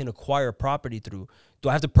vehicles I can acquire property through? Do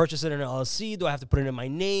I have to purchase it in an LLC? Do I have to put it in my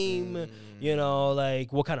name? You know,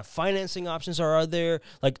 like what kind of financing options are there?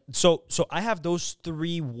 Like, so I have those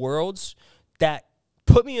three worlds that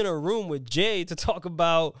put me in a room with Jay to talk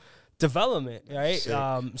about development, right?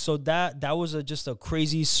 So that was just a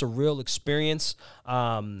crazy, surreal experience.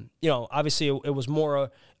 You know, obviously it was more.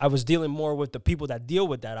 I was dealing more with the people that deal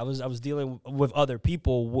with that. I was dealing with other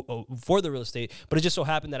people for the real estate, but it just so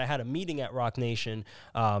happened that I had a meeting at Rock Nation.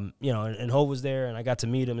 You know, and Ho was there, and I got to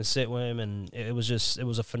meet him and sit with him, and it was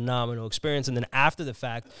a phenomenal experience. And then after the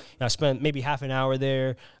fact, you know, I spent maybe half an hour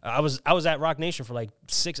there. I was at Rock Nation for like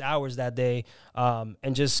 6 hours that day,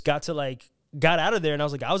 and just got out of there, and I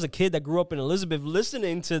was like, I was a kid that grew up in Elizabeth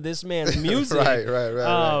listening to this man's music.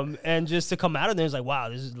 Right. And just to come out of there, it's like, wow,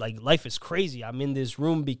 this is like, life is crazy. I'm in this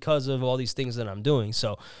room because of all these things that I'm doing.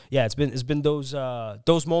 So yeah, it's been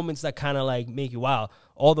those moments that kind of like make you, wow,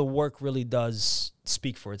 all the work really does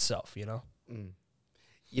speak for itself, you know?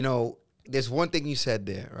 You know, there's one thing you said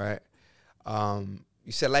there, right?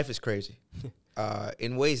 You said life is crazy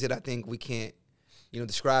in ways that I think we can't, you know,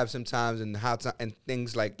 describe sometimes, and and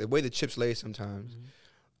things like the way the chips lay sometimes.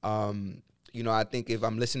 You know, I think if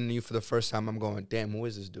I'm listening to you for the first time, I'm going, damn, who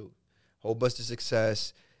is this dude? Whole bunch of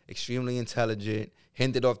success, extremely intelligent,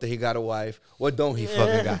 hinted off that he got a wife. What don't he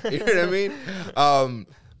fucking got? You know what I mean?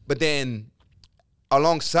 But then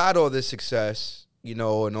alongside all this success, you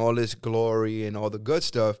know, and all this glory and all the good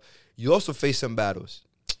stuff, you also face some battles.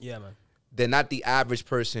 Yeah, man. They're not the average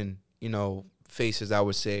person, you know, faces, I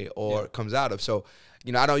would say, or comes out of. So,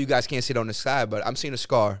 you know, I know you guys can't see it on the side, but I'm seeing a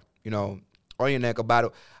scar, you know, on your neck, a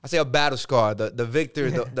battle scar, the victor,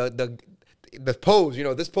 the pose, you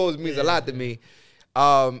know, this pose means a lot to me.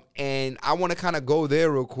 And I want to kind of go there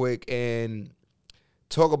real quick and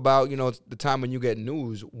talk about, the time when you get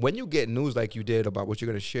news. When you get news like you did about what you're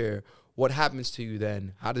going to share, what happens to you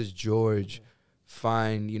then? How does George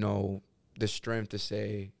find, the strength to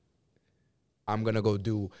say, I'm going to go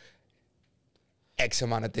do X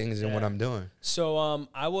amount of things in what I'm doing? So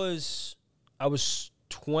I was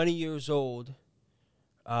 20 years old,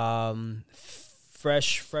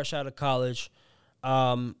 fresh out of college,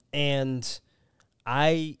 and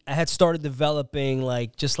I had started developing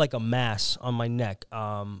just like a mass on my neck.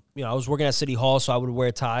 I was working at City Hall, so I would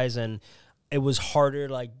wear ties, and it was harder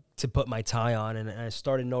to put my tie on, and I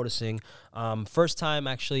started noticing. First time,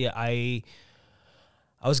 actually, I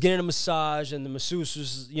was getting a massage, and the masseuse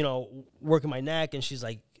was, working my neck, and she's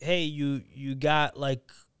like, "Hey, you got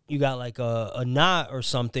a knot or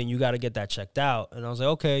something. You got to get that checked out." And I was like,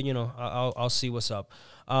 "Okay, I'll see what's up."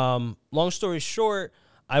 Long story short,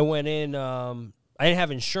 I went in. I didn't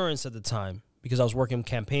have insurance at the time because I was working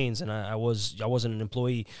campaigns, and I wasn't an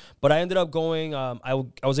employee. But I ended up going. I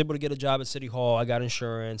was able to get a job at City Hall. I got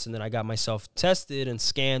insurance, and then I got myself tested and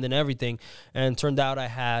scanned and everything. And it turned out I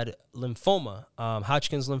had lymphoma,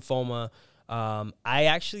 Hodgkin's lymphoma. I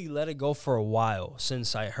actually let it go for a while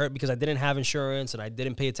since I heard, because I didn't have insurance and I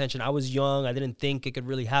didn't pay attention. I was young. I didn't think it could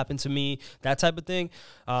really happen to me, that type of thing.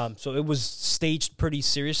 So it was staged pretty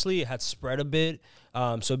seriously. It had spread a bit.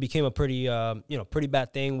 So it became a pretty pretty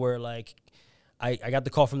bad thing where I got the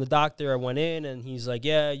call from the doctor. I went in and he's like,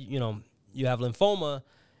 "Yeah, you have lymphoma."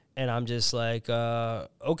 And I'm just like,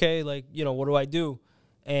 okay, what do I do?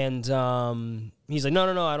 And he's like,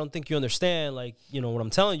 no, I don't think you understand, what I'm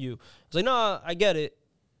telling you. I was like, no, I get it.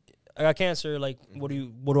 I got cancer. What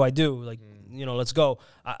do I do? Let's go.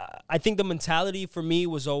 I think the mentality for me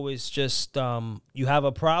was always just, you have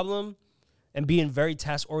a problem, and being a very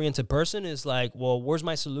task-oriented person is well, where's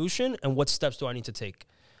my solution and what steps do I need to take?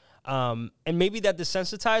 And maybe that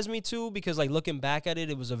desensitized me too, because looking back at it,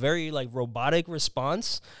 it was a very robotic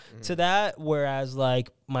response to that. Whereas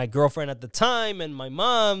my girlfriend at the time and my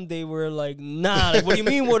mom, they were nah, what do you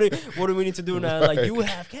mean? What do we need to do now? Right. You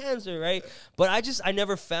have cancer, right? But I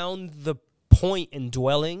never found the point in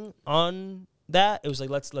dwelling on that. It was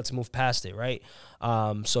let's move past it, right?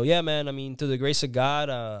 So yeah, man, I mean, through the grace of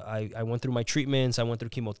God, I went through my treatments. I went through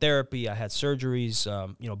chemotherapy. I had surgeries,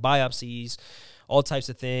 biopsies, all types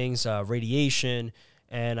of things, radiation,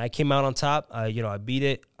 and I came out on top. I beat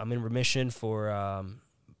it. I'm in remission for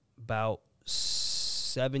about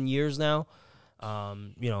 7 years now.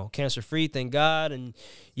 Cancer free, thank God, and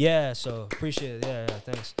yeah, so appreciate it. Yeah,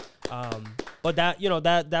 thanks. But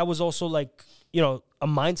that was also a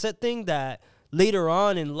mindset thing that later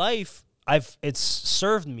on in life it's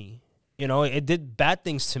served me. It did bad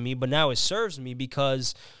things to me, but now it serves me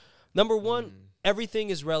because number one, everything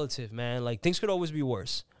is relative, man. Things could always be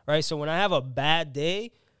worse, right? So when I have a bad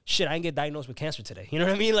day, shit, I didn't get diagnosed with cancer today. You know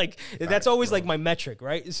what I mean? That's always my metric,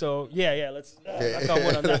 right? So yeah, let's knock on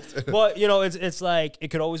wood on that. But it's it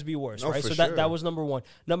could always be worse, right? So sure. that was number one.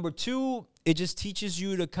 Number two, it just teaches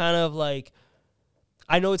you to kind of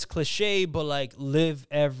I know it's cliche, but live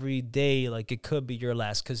every day it could be your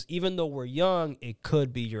last. Because even though we're young, it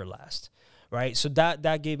could be your last, right? So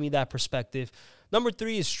that gave me that perspective. Number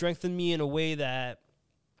three is strengthened me in a way that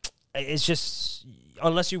it's just,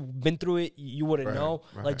 unless you've been through it, you wouldn't know.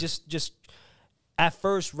 Right. Just at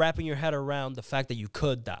first wrapping your head around the fact that you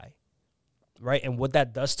could die, right? And what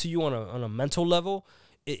that does to you on a mental level,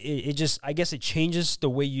 it just, I guess it changes the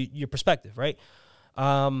way your perspective, right?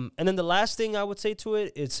 And then the last thing I would say to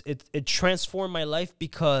it, it transformed my life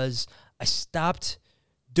because I stopped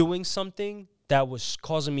doing something that was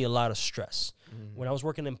causing me a lot of stress. When I was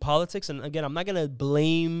working in politics, and again, I'm not going to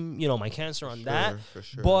blame, my cancer on that,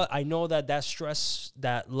 but I know that stress,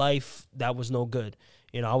 that life, that was no good.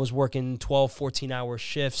 I was working 12, 14-hour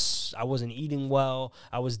shifts. I wasn't eating well.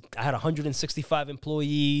 I had 165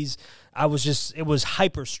 employees. It was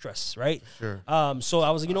hyper stress, right? Sure. So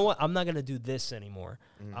I was like, you know what? I'm not going to do this anymore.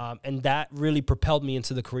 And that really propelled me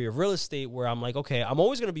into the career of real estate, where I'm like, okay, I'm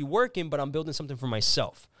always going to be working, but I'm building something for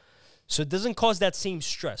myself. So it doesn't cause that same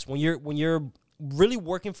stress. When you're really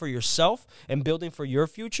working for yourself and building for your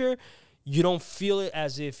future, you don't feel it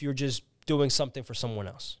as if you're just doing something for someone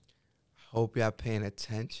else. Hope y'all paying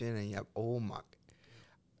attention and y'all, oh my,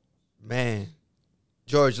 man.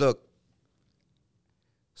 George, look.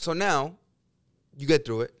 So now you get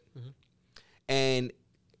through it. And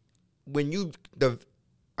when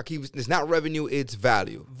it's not revenue, it's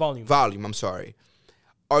value. Volume, I'm sorry.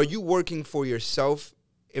 Are you working for yourself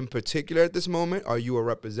in particular at this moment? Are you a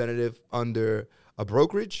representative under a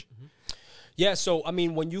brokerage? Yeah, so, I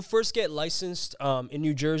mean, when you first get licensed in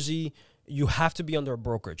New Jersey, you have to be under a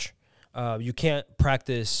brokerage. You can't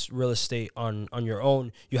practice real estate on your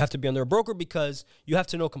own. You have to be under a broker because you have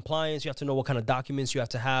to know compliance. You have to know what kind of documents you have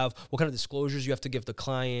to have, what kind of disclosures you have to give the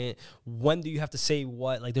client. When do you have to say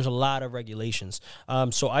what? Like, there's a lot of regulations.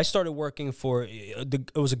 So I started working for,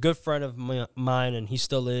 it was a good friend of mine, and he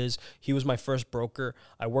still is. He was my first broker.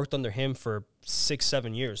 I worked under him for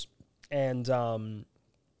 6-7 years. And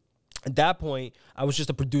at that point, I was just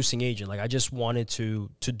a producing agent. Like, I just wanted to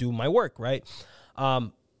do my work, right?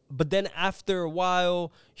 But then after a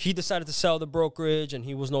while, he decided to sell the brokerage, and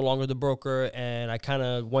he was no longer the broker, and I kind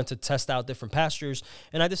of went to test out different pastures,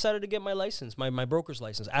 and I decided to get my license, my broker's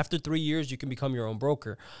license. After 3 years, you can become your own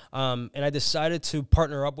broker. And I decided to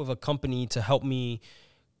partner up with a company to help me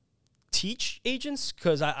teach agents,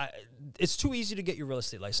 because it's too easy to get your real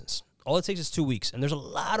estate license. All it takes is 2 weeks, and there's a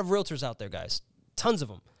lot of realtors out there, guys, tons of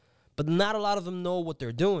them, but not a lot of them know what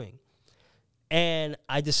they're doing. And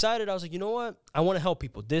I decided, I was like, you know what? I want to help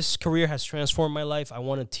people. This career has transformed my life. I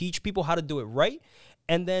want to teach people how to do it right.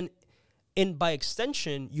 And then by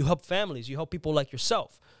extension, you help families. You help people like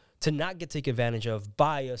yourself to not get taken advantage of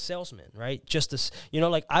by a salesman, right? Just as,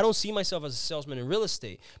 like, I don't see myself as a salesman in real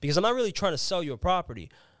estate because I'm not really trying to sell you a property.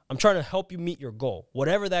 I'm trying to help you meet your goal,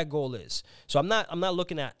 whatever that goal is. So I'm not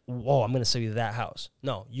looking at, whoa, I'm going to sell you that house.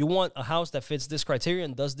 No, you want a house that fits this criteria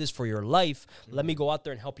and does this for your life. Let me go out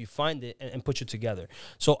there and help you find it and put you together.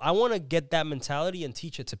 So I want to get that mentality and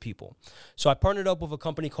teach it to people. So I partnered up with a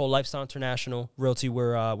company called Lifestyle International Realty.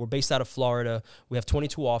 We're based out of Florida. We have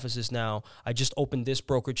 22 offices now. I just opened this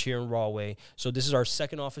brokerage here in Rahway. So this is our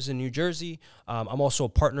second office in New Jersey. I'm also a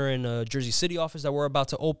partner in a Jersey City office that we're about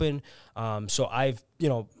to open. So I've,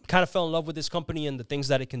 kind of fell in love with this company and the things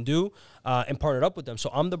that it can do, and partnered up with them. So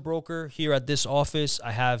I'm the broker here at this office.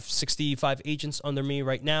 I have 65 agents under me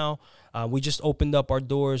right now. We just opened up our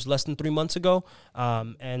doors less than 3 months ago,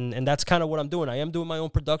 and that's kind of what I'm doing. I am doing my own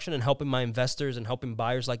production and helping my investors and helping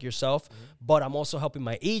buyers like yourself, but I'm also helping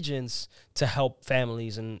my agents to help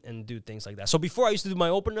families and do things like that. So before I used to do my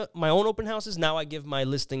own open houses. Now I give my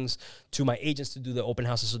listings to my agents to do the open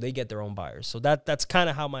houses so they get their own buyers. So that's kind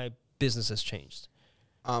of how my business has changed.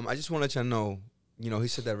 I just want to let you know, he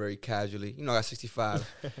said that very casually. I got 65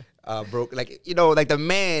 broke. Like, like the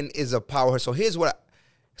man is a powerhouse. So here's what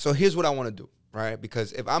I want to do, right?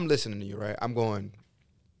 Because if I'm listening to you, right, I'm going,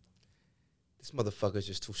 this motherfucker's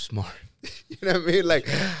just too smart. You know what I mean? Like,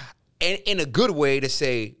 in a good way to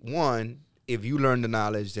say, one, if you learn the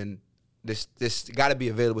knowledge, then this got to be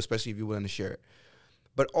available, especially if you're willing to share it.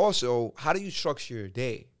 But also, how do you structure your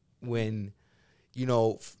day when,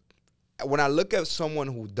 when I look at someone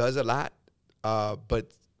who does a lot,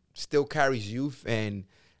 but still carries youth and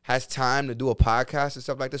has time to do a podcast and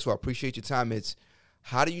stuff like this, so I appreciate your time, it's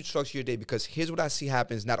how do you structure your day? Because here's what I see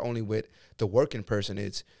happens not only with the working person,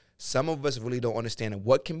 it's some of us really don't understand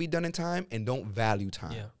what can be done in time and don't value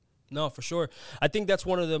time. Yeah, no, for sure. I think that's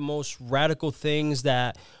one of the most radical things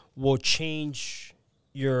that will change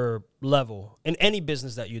your level in any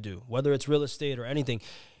business that you do, whether it's real estate or anything.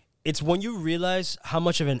 It's when you realize how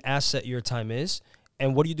much of an asset your time is,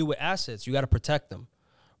 and what do you do with assets? You got to protect them,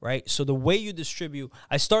 right? So the way you distribute,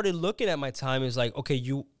 I started looking at my time as like, okay,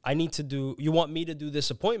 you want me to do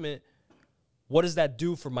this appointment. What does that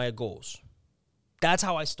do for my goals? That's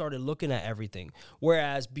how I started looking at everything.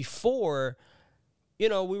 Whereas before, we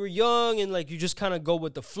were young and like you just kind of go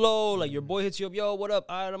with the flow. Like your boy hits you up, yo, what up?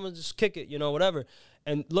 All right, I'm going to just kick it, whatever.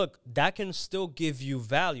 And look, that can still give you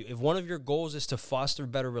value. If one of your goals is to foster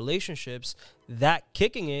better relationships, that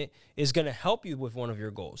kicking it is going to help you with one of your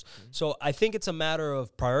goals. So I think it's a matter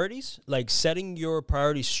of priorities, like setting your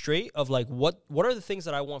priorities straight of like, what are the things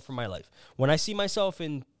that I want for my life? When I see myself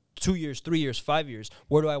in 2 years, 3 years, 5 years,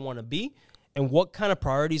 where do I want to be? And what kind of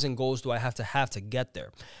priorities and goals do I have to get there?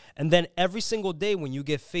 And then every single day when you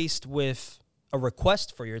get faced with a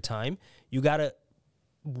request for your time, you got to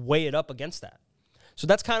weigh it up against that. So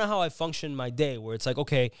that's kind of how I function my day, where it's like,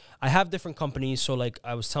 okay, I have different companies. So like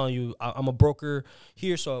I was telling you, I'm a broker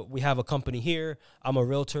here, so we have a company here. I'm a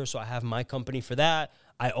realtor, so I have my company for that.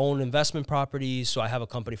 I own investment properties, so I have a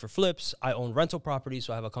company for flips. I own rental properties,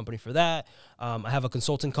 so I have a company for that. I have a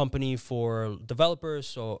consulting company for developers,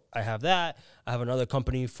 so I have that. I have another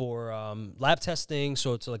company for lab testing,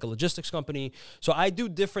 so it's like a logistics company. So I do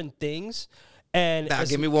different things. And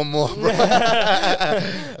give me one more, bro.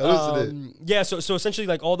 Yeah, so essentially,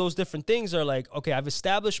 like, all those different things are like, okay, I've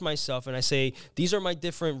established myself, and I say, these are my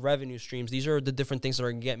different revenue streams. These are the different things that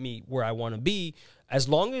are going to get me where I want to be. As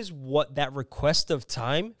long as what that request of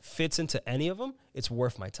time fits into any of them, it's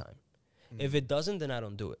worth my time. If it doesn't, then I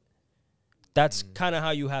don't do it. That's kind of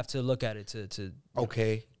how you have to look at it.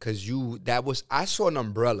 Okay, because I saw an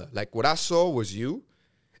umbrella. Like, what I saw was you,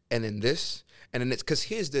 and then this, and then it's because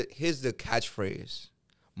here's the catchphrase: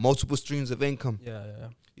 multiple streams of income. Yeah.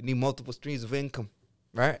 You need multiple streams of income,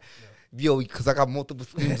 right? Yeah. Yo, because I got multiple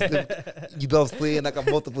streams. You know what I'm saying? I got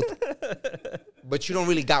multiple, but you don't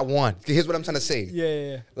really got one. Here's what I'm trying to say.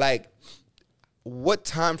 Yeah. Like, what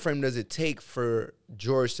time frame does it take for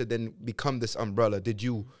George to then become this umbrella?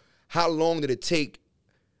 How long did it take?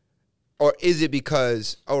 Or is it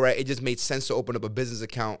because, all right, it just made sense to open up a business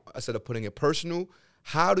account instead of putting it personal?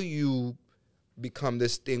 How do you become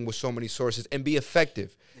this thing with so many sources and be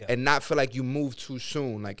effective and not feel like you move too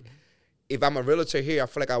soon? Like, if I'm a realtor here, I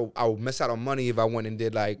feel like I would miss out on money if I went and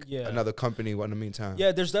did like another company in the meantime.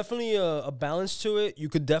 Yeah, there's definitely a balance to it. You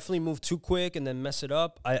could definitely move too quick and then mess it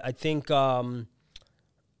up. I think, what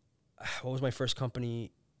was my first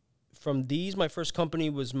company? From these, my first company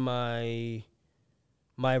was my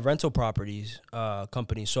rental properties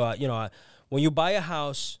company. So, when you buy a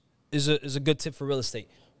house, is a good tip for real estate.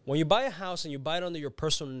 When you buy a house and you buy it under your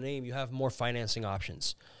personal name, you have more financing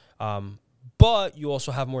options. But you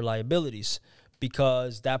also have more liabilities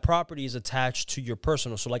because that property is attached to your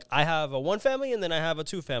personal. So, like, I have a 1-family and then I have a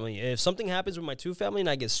 2-family. If something happens with my 2-family and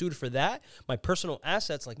I get sued for that, my personal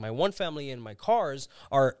assets, like my 1-family and my cars,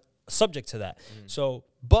 are subject to that. So,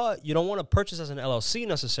 but you don't want to purchase as an LLC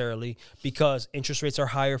necessarily because interest rates are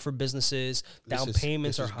higher for businesses, down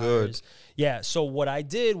payments are higher. Yeah, so what I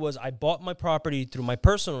did was I bought my property through my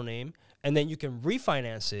personal name, and then you can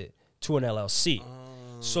refinance it to an LLC.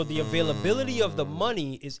 So the availability of the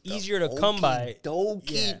money is easier to come by. That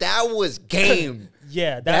was game.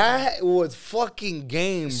 That was fucking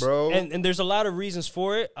game, bro. And there's a lot of reasons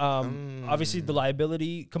for it. Obviously, the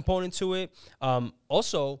liability component to it.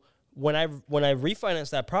 Also, when I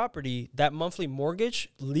refinance that property, that monthly mortgage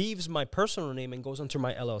leaves my personal name and goes into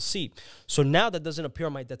my LLC. So now that doesn't appear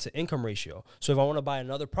on my debt to income ratio. So if I want to buy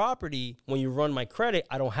another property, when you run my credit,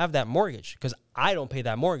 I don't have that mortgage because I don't pay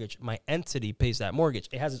that mortgage. My entity pays that mortgage.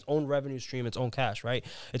 It has its own revenue stream, its own cash, right?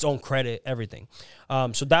 Its own credit, everything.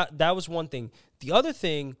 So that was one thing. The other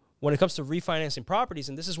thing, when it comes to refinancing properties,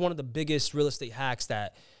 and this is one of the biggest real estate hacks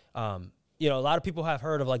that a lot of people have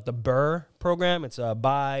heard of, like the BRRRR program. It's a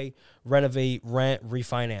buy, renovate, rent,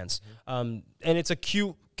 refinance. And it's a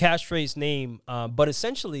cute catchphrase name. But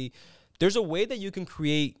essentially, there's a way that you can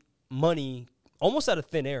create money almost out of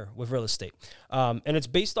thin air with real estate. And it's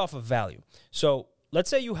based off of value. So let's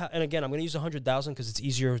say you have, and again, I'm going to use 100,000 because it's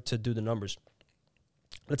easier to do the numbers.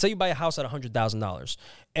 Let's say you buy a house at $100,000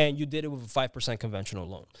 and you did it with a 5% conventional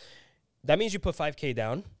loan. That means you put $5,000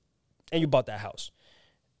 down and you bought that house.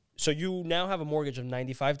 So you now have a mortgage of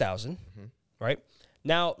 $95,000, right?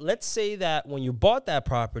 Now, let's say that when you bought that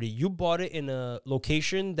property, you bought it in a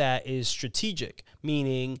location that is strategic,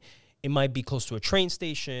 meaning it might be close to a train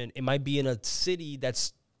station. It might be in a city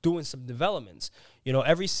that's doing some developments.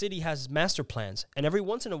 Every city has master plans, and every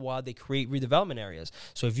once in a while they create redevelopment areas.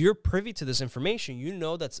 So if you're privy to this information, you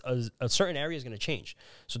know that a certain area is going to change.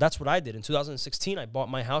 So that's what I did. In 2016, I bought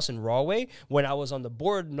my house in Rahway when I was on the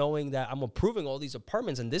board, knowing that I'm approving all these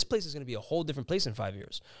apartments, and this place is going to be a whole different place in 5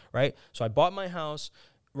 years, right? So I bought my house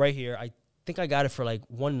right here. I think I got it for like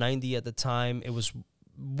 $190 at the time. It was,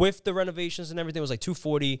 with the renovations and everything, it was like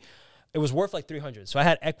 $240. It was worth like $300. So I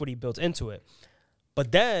had equity built into it.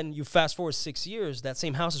 But then you fast forward 6 years, that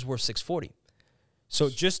same house is worth $640. So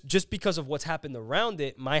just because of what's happened around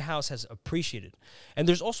it, my house has appreciated. And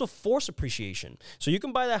there's also forced appreciation. So you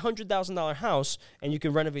can buy that $100,000 house and you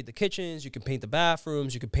can renovate the kitchens, you can paint the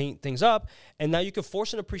bathrooms, you can paint things up, and now you can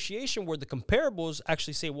force an appreciation where the comparables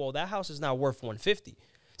actually say, well, that house is now worth $150.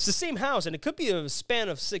 It's the same house, and it could be a span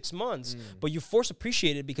of 6 months, but you force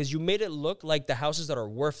appreciate it because you made it look like the houses that are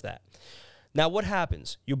worth that. Now what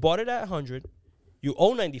happens? You bought it at 100. You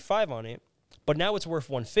owe 95 on it, but now it's worth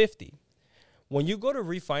 150. When you go to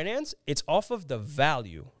refinance, it's off of the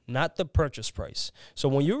value, not the purchase price. So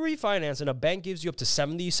when you refinance and a bank gives you up to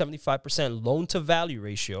 70-75% loan to value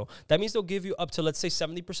ratio, that means they'll give you up to, let's say,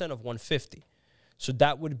 70% of 150. So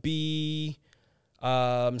that would be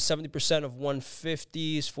 70% of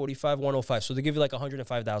 150 is 45, 105. So they give you like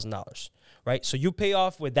 $105,000, right? So you pay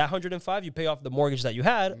off with that 105, you pay off the mortgage that you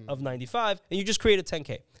had of 95, and you just created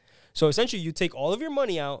 $10K. So essentially, you take all of your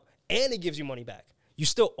money out, and it gives you money back. You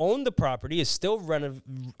still own the property. It still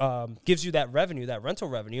gives you that revenue, that rental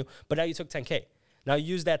revenue, but now you took $10K. Now you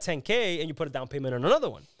use that $10K, and you put a down payment on another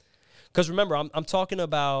one. Because remember, I'm talking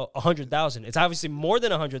about $100,000. It's obviously more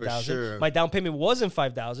than $100,000. Sure. My down payment wasn't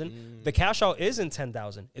 $5,000. The cash out isn't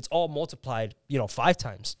 $10,000. It's all multiplied, 5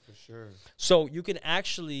 times. For sure. So you can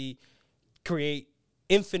actually create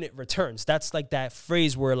infinite returns. That's like that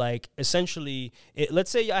phrase where, like, essentially,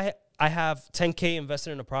 let's say I have $10K invested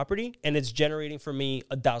in a property and it's generating for me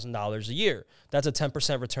 $1,000 a year. That's a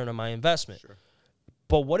 10% return on my investment. Sure.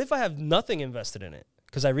 But what if I have nothing invested in it?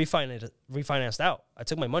 Because I refinanced out. I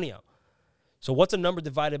took my money out. So what's a number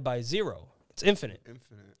divided by 0? It's infinite.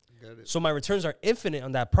 Infinite. Got it. So my returns are infinite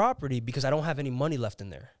on that property because I don't have any money left in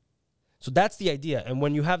there. So that's the idea. And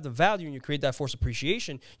when you have the value and you create that forced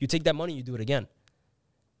appreciation, you take that money and you do it again.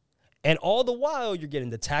 And all the while, you're getting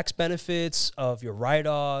the tax benefits of your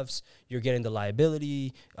write-offs. You're getting the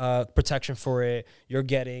liability protection for it. You're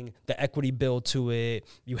getting the equity build to it.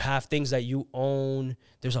 You have things that you own.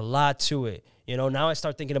 There's a lot to it. You know, now I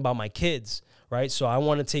start thinking about my kids, right? So I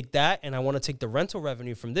want to take that and I want to take the rental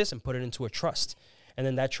revenue from this and put it into a trust. And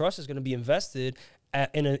then that trust is going to be invested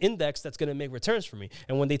in an index that's going to make returns for me.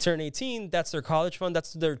 And when they turn 18, that's their college fund.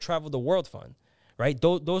 That's their travel the world fund, right?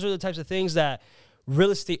 Those are the types of things that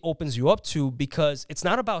real estate opens you up to, because it's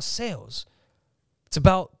not about sales. It's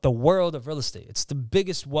about the world of real estate. It's the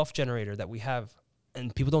biggest wealth generator that we have,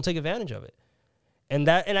 and people don't take advantage of it. And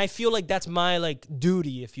I feel like that's my like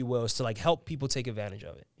duty, if you will, is to like help people take advantage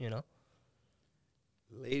of it, you know?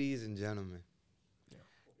 Ladies and gentlemen.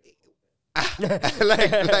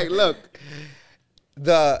 like look,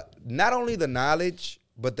 not only the knowledge,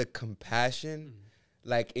 but the compassion.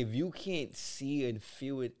 Like, if you can't see and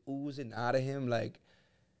feel it oozing out of him, like,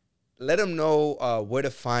 let him know where to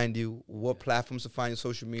find you, what platforms to find you,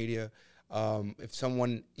 social media. If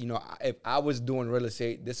someone, you know, if I was doing real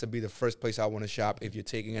estate, this would be the first place I want to shop if you're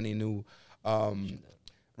taking any new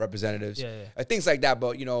representatives. Things like that.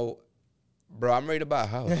 But, you know, bro, I'm ready to buy a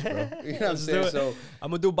house, bro. You know what I'm saying? So I'm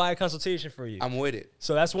going to buy a consultation for you. I'm with it.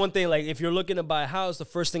 So that's one thing. Like, if you're looking to buy a house, the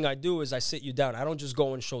first thing I do is I sit you down. I don't just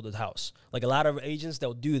go and show the house. Like, a lot of agents,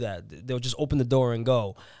 they'll do that. They'll just open the door and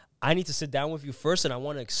go. I need to sit down with you first, and I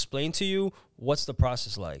want to explain to you what's the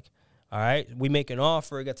process like. All right? We make an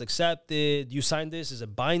offer. It gets accepted. You sign this. Is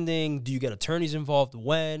it binding? Do you get attorneys involved?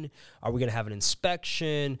 When? Are we going to have an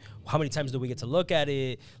inspection? How many times do we get to look at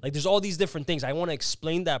it? Like, there's all these different things. I want to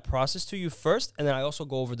explain that process to you first, and then I also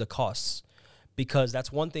go over the costs, because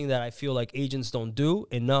that's one thing that I feel like agents don't do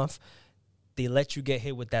enough. They let you get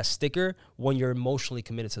hit with that sticker when you're emotionally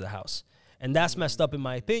committed to the house. And that's messed up, in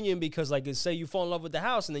my opinion, because, like, say you fall in love with the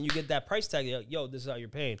house, and then you get that price tag. You're like, yo, this is how you're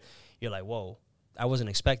paying. You're like, whoa. I wasn't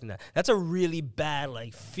expecting that. That's a really bad,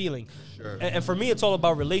 like, feeling. Sure. And for me, it's all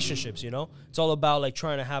about relationships, you know? It's all about, like,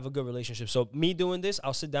 trying to have a good relationship. So me doing this,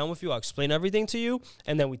 I'll sit down with you. I'll explain everything to you,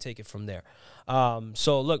 and then we take it from there.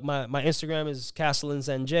 So, look, my Instagram is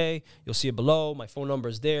CasalinsNJ. You'll see it below. My phone number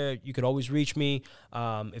is there. You could always reach me.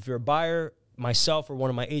 If you're a buyer, myself or one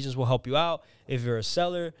of my agents will help you out. If you're a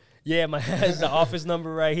seller, yeah, has the office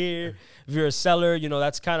number right here. If you're a seller, you know,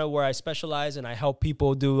 that's kind of where I specialize, and I help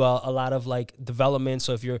people do a lot of like development.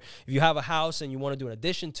 So if you have a house and you want to do an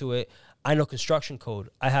addition to it, I know construction code.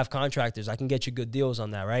 I have contractors. I can get you good deals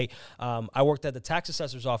on that, right? I worked at the tax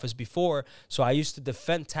assessor's office before, so I used to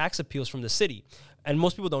defend tax appeals from the city. And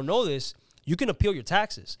most people don't know this. You can appeal your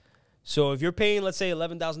taxes. So if you're paying, let's say,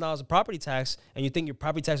 $11,000 of property tax and you think your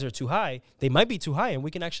property taxes are too high, they might be too high, and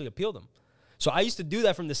we can actually appeal them. So I used to do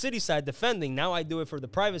that from the city side, defending. Now I do it for the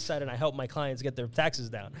private side, and I help my clients get their taxes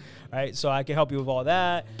down, right? So I can help you with all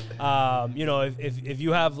that. You know, if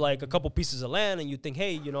you have like a couple pieces of land and you think,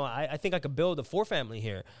 hey, you know, I think I could build a 4-family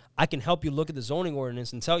here, I can help you look at the zoning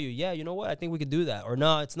ordinance and tell you, yeah, you know what, I think we could do that. Or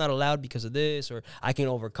no, it's not allowed because of this, or I can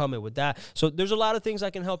overcome it with that. So there's a lot of things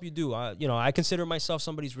I can help you do. You know, I consider myself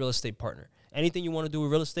somebody's real estate partner. Anything you want to do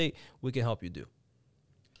with real estate, we can help you do.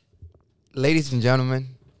 Ladies and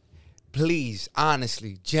gentlemen, please,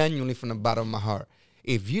 honestly, genuinely from the bottom of my heart,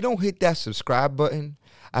 if you don't hit that subscribe button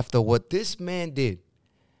after what this man did,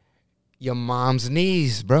 your mom's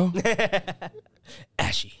knees, bro.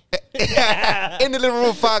 Ashy. In the Living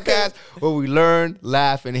Room Podcast, where we learn,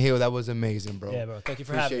 laugh, and heal. That was amazing, bro. Yeah, bro. Thank you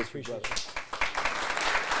for having me. Appreciate it.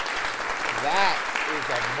 That is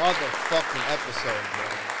a motherfucking episode, bro.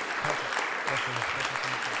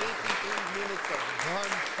 53 minutes of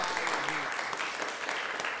gunfire.